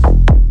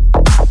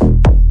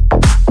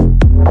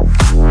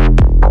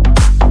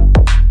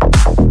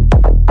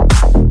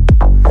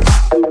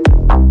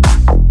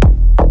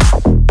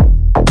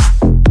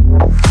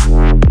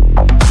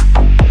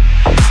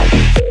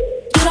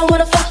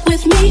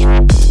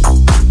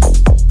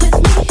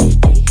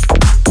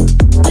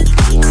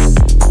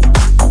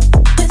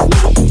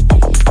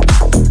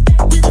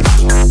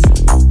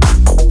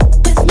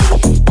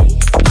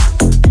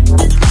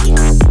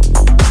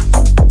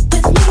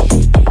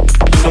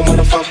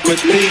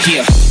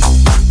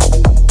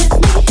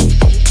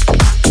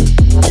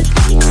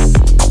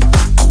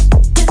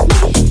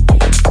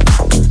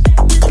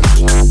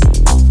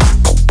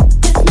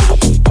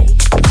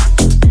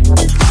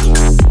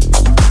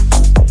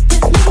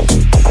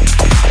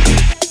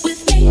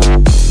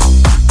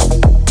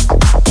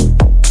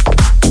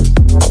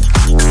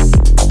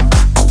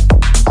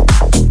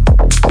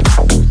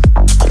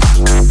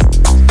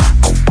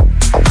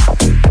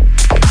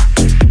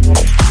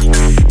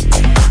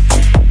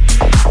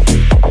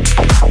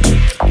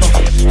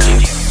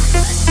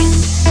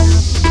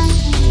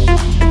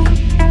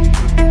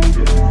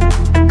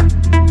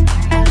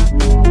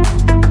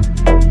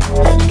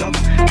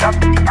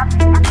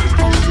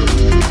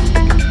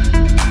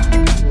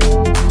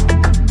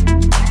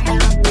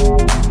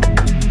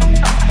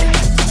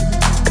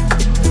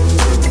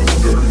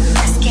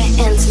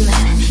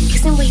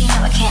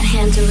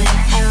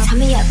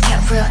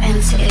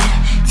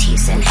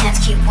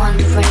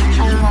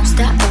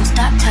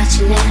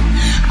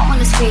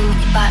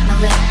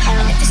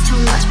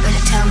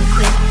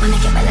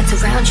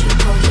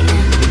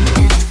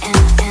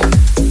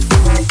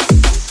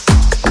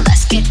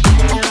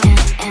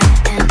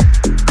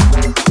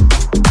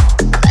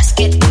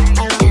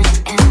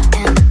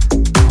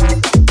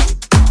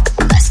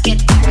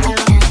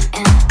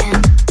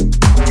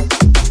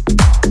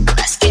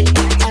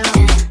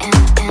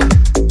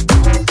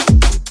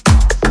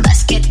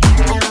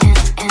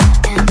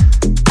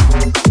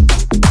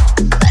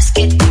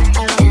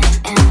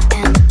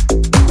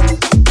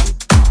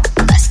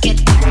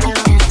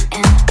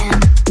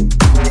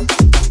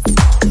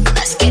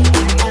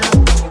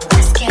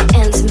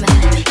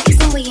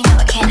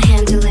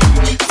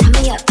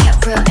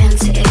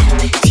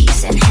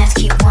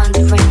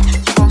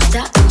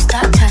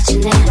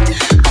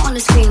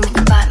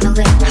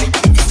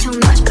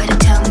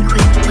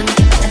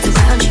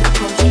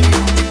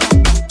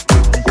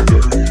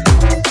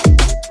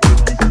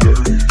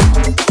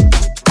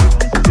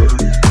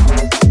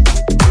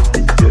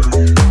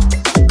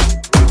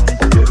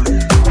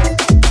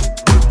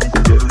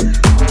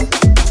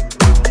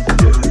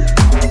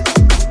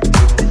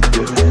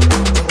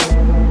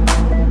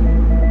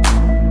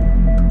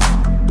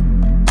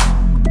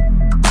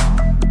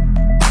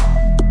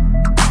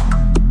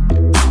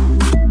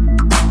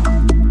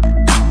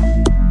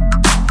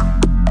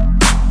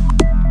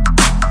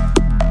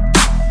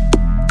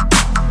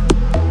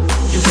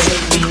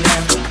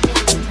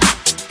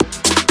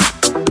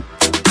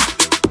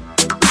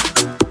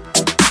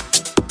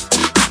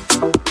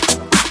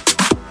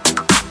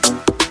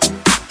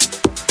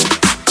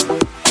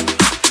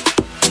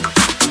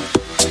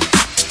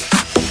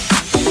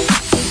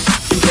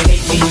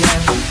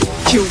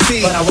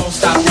 QB, but I won't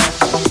stop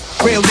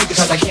now. Real niggas,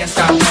 cause I can't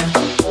stop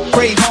now.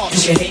 Brave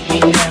hearts, you can hate me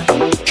now.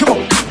 Come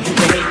on, you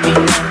can hate me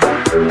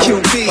now.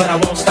 QB, but I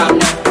won't stop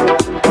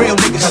now. Real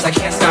niggas, cause I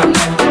can't stop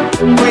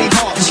now. Brave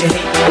hearts, you can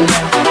hate me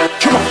now.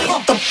 Come on,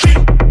 pump the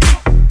beat.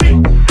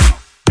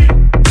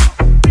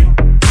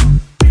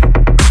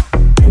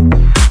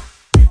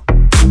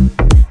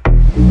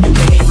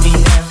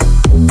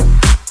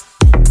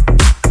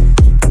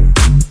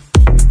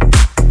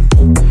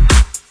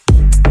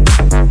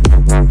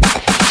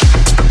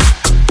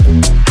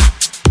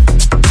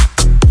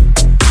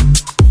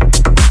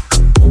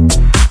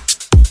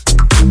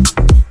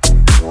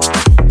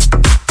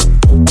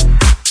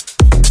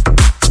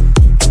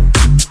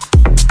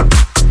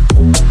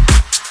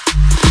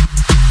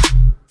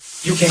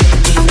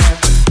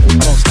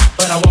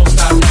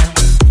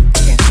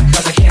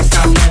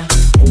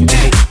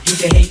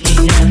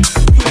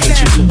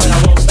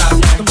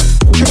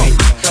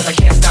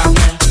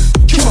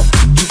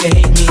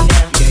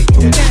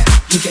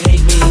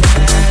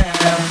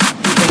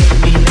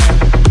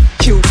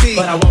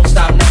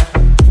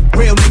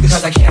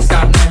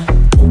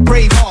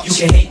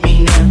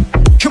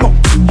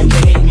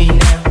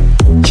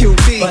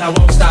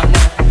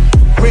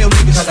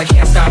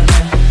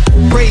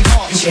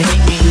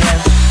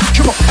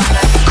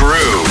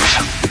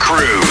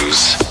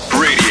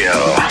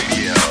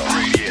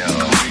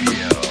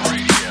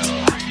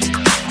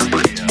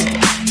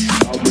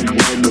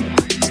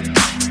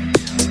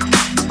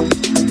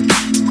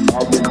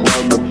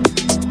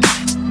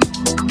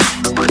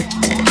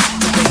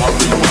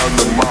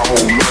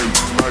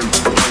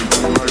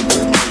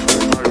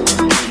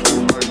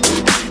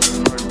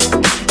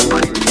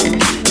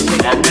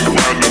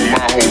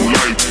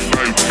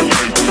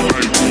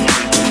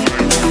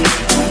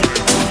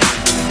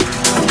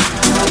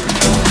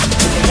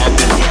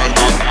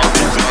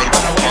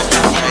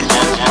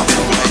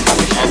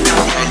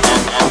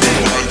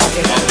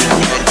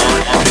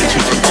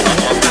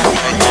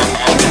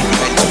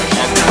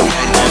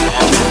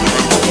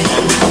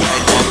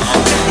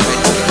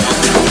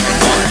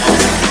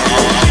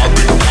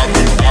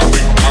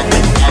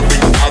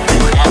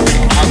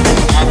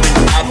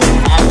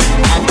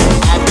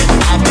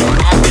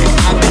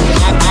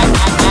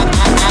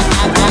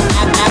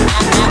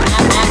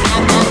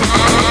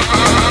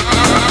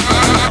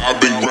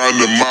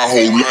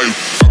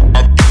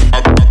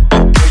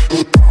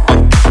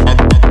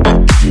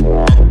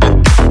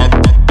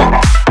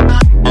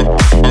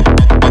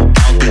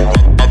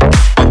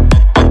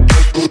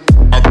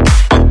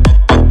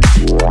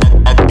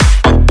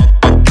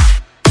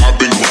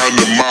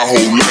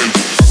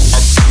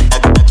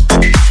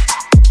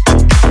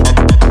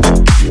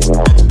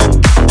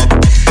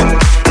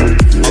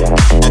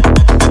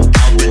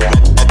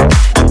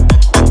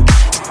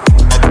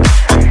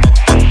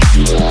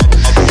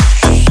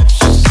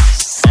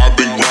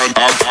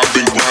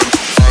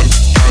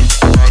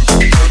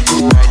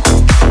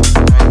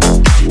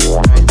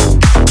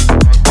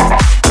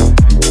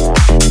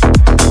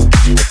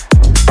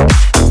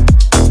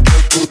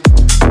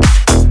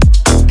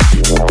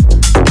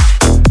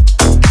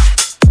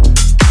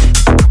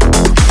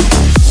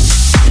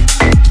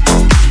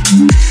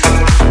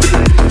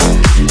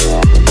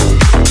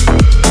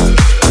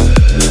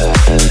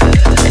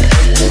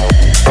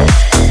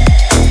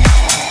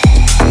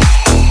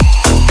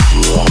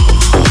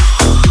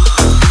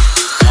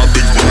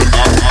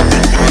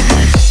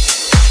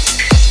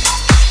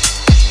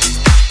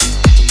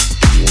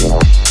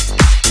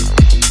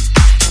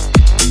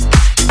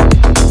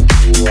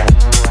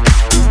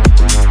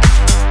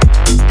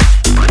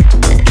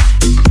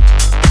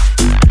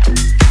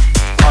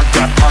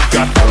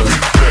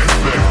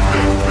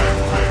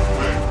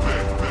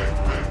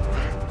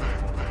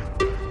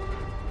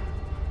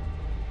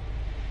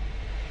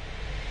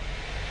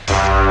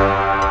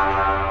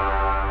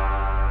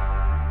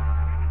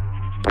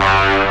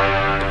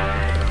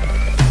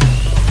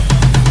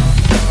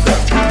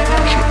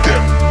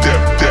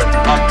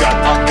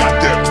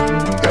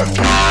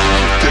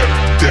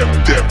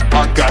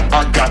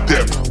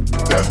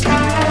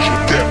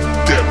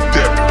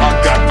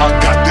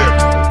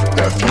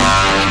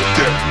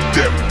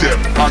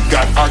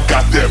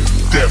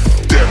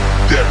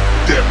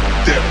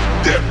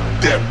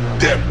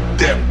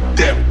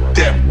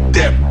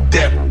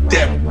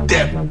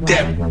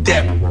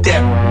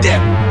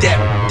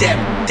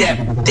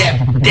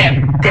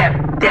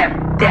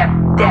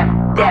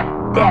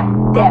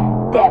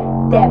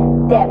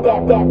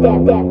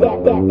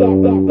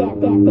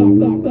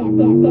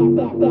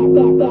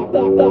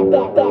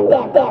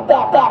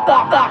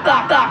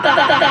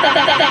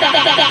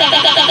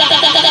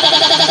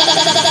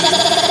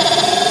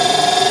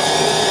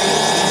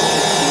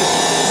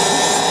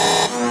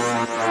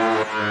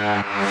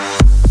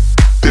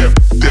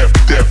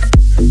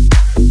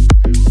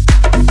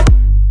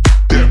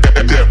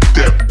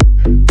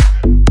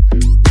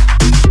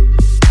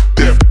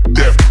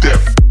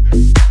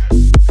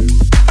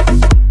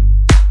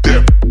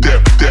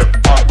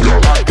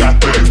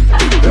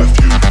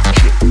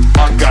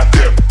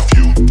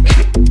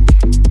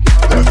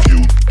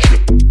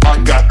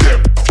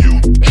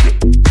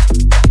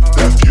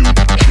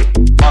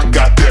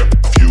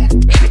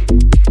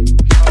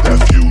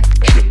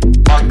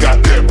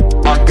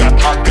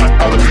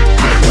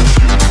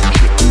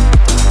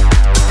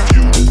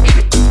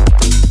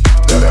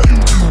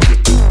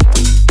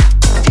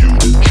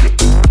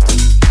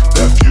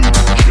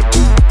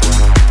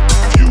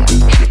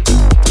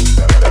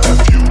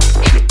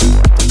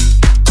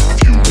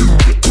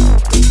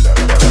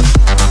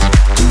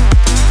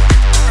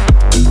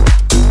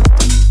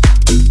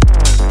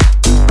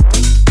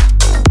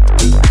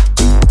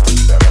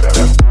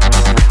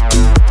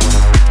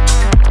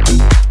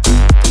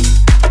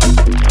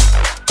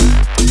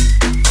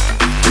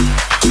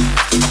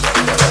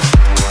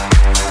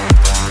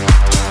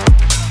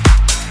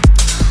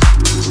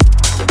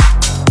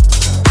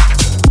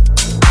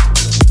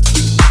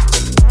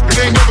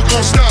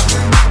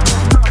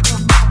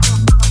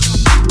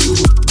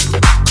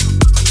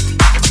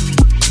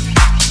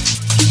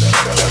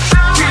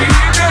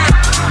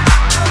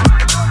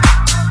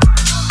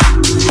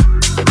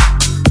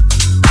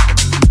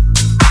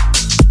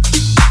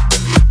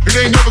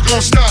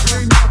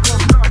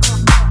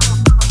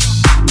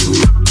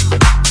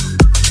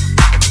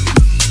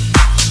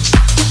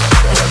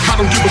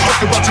 don't give a fuck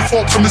about your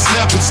faults or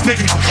mishaps,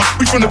 nigga.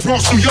 We from the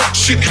Bronx, New York,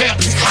 shit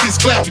happens. It's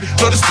clapping,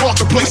 love to spark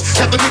the place.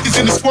 Half the niggas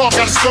in the spark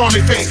got a scar on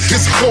their face.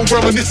 It's a cold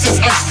world and this is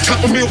ice.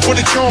 Half a meal for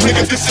the charm,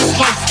 nigga, this is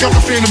life. Got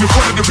the phantom in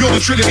front of the building,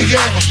 Trinity,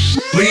 yeah.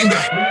 Lean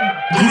back,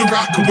 do the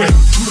rock away.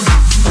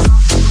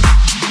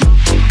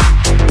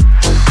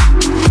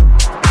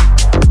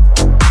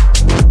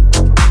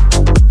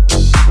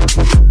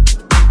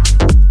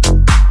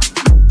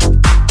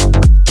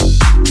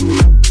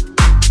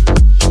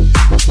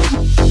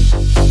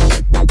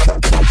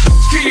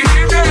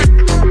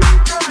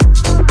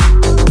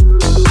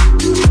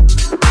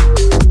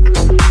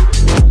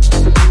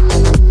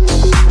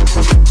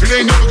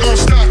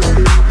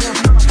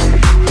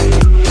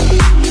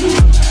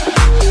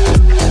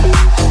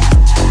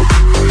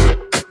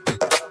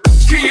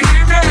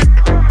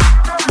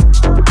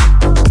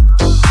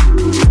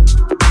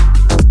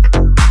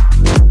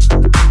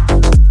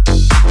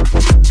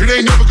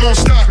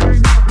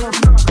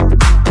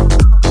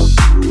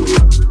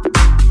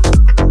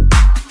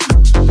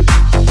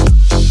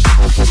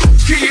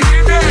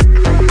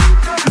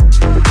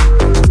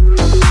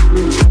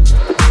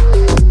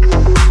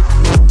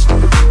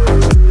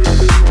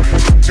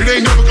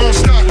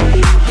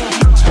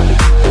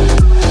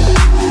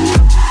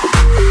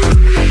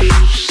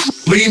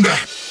 Lean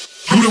back,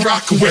 do the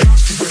rock away.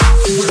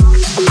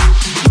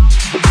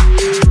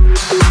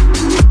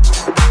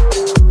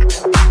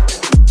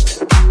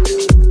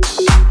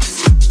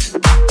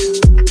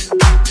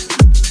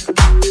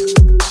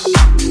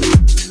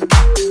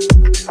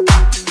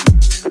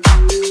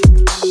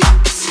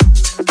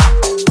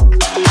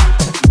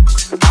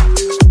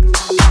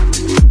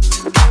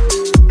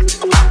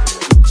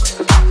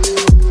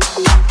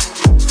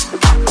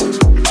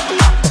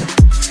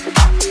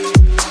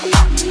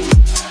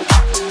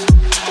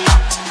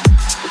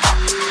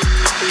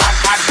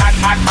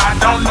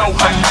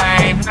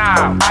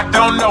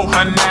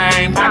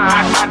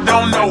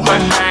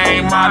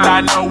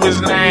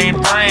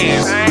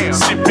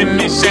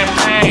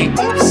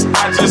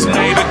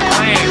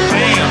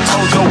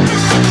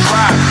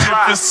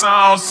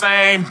 Song,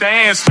 same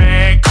dance,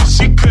 man.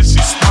 Cushy,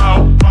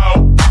 smoke,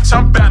 bitch,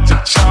 I'm about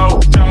to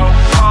choke.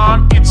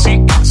 I'm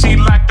itchy,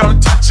 like I'm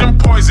touching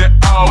poison.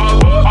 All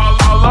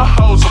the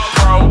hoes are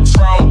pros,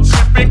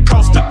 tripping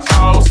coast to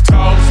coast.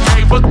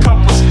 Gave a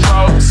couple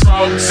strokes,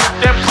 set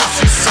that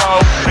pussy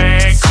so,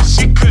 man.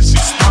 Cushy,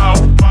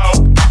 smoke,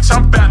 bitch,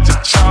 I'm about to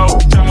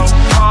choke.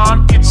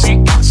 I'm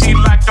itchy,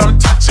 like I'm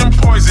touching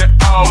poison.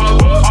 All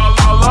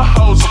the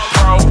hoes are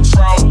pros,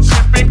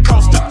 tripping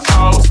coast to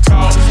coast.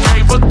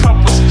 Gave a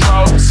couple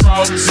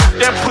set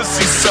that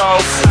pussy so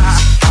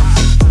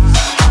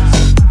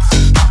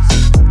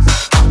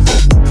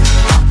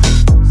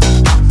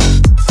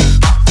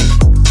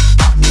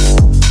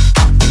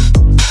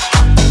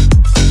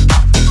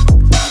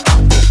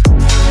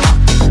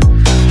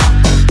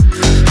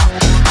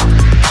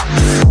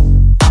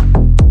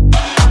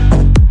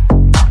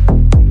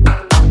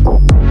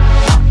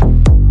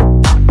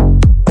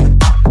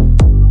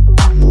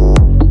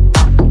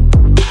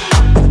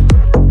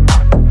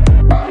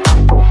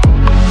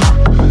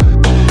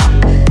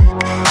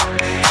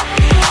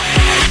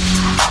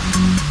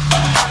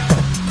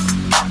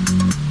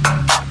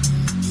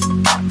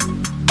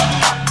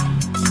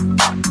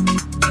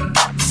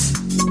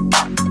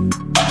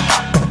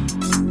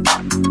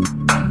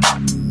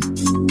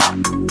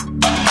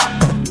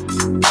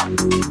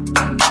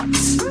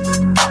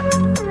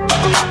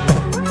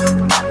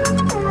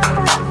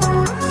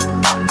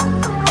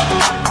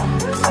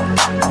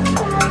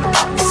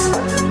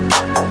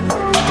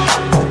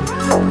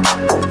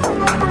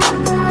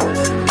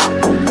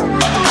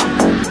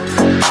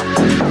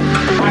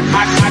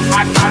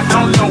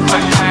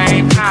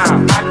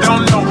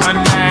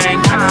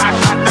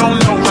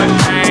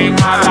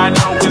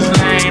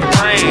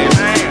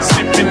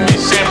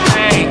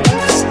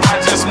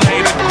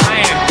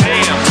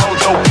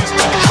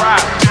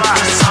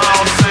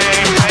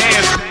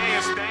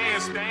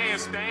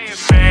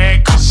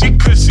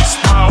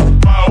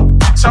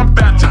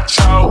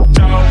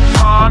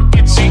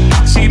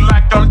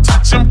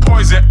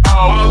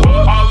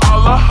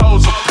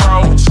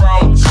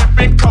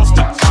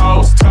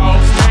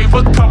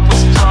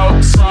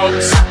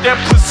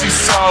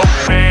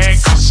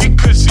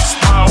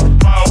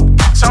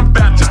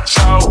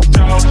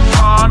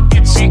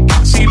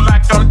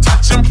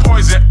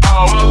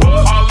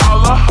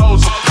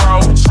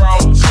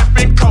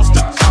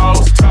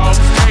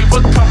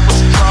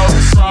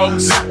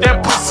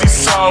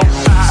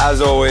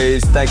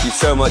Thank you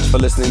so much for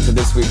listening to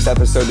this week's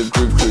episode of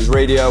Groove Cruise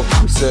Radio.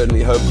 We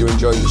certainly hope you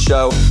enjoyed the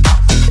show.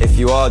 If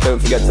you are,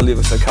 don't forget to leave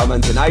us a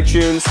comment in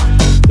iTunes.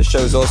 The show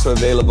is also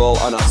available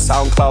on our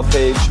SoundCloud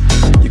page.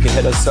 You can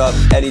hit us up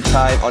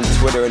anytime on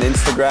Twitter and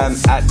Instagram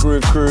at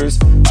Groove Cruise,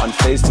 on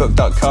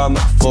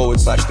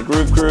Facebook.com/The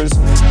Groove Cruise.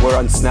 We're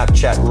on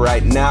Snapchat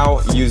right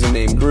now,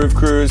 username Groove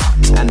Cruise,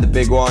 and the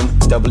big one,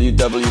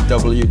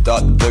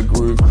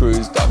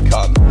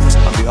 www.thegroovecruise.com.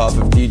 On behalf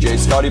of DJ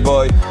Scotty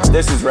Boy,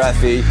 this is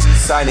Rafi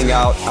signing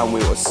out, and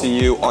we will see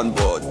you on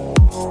board.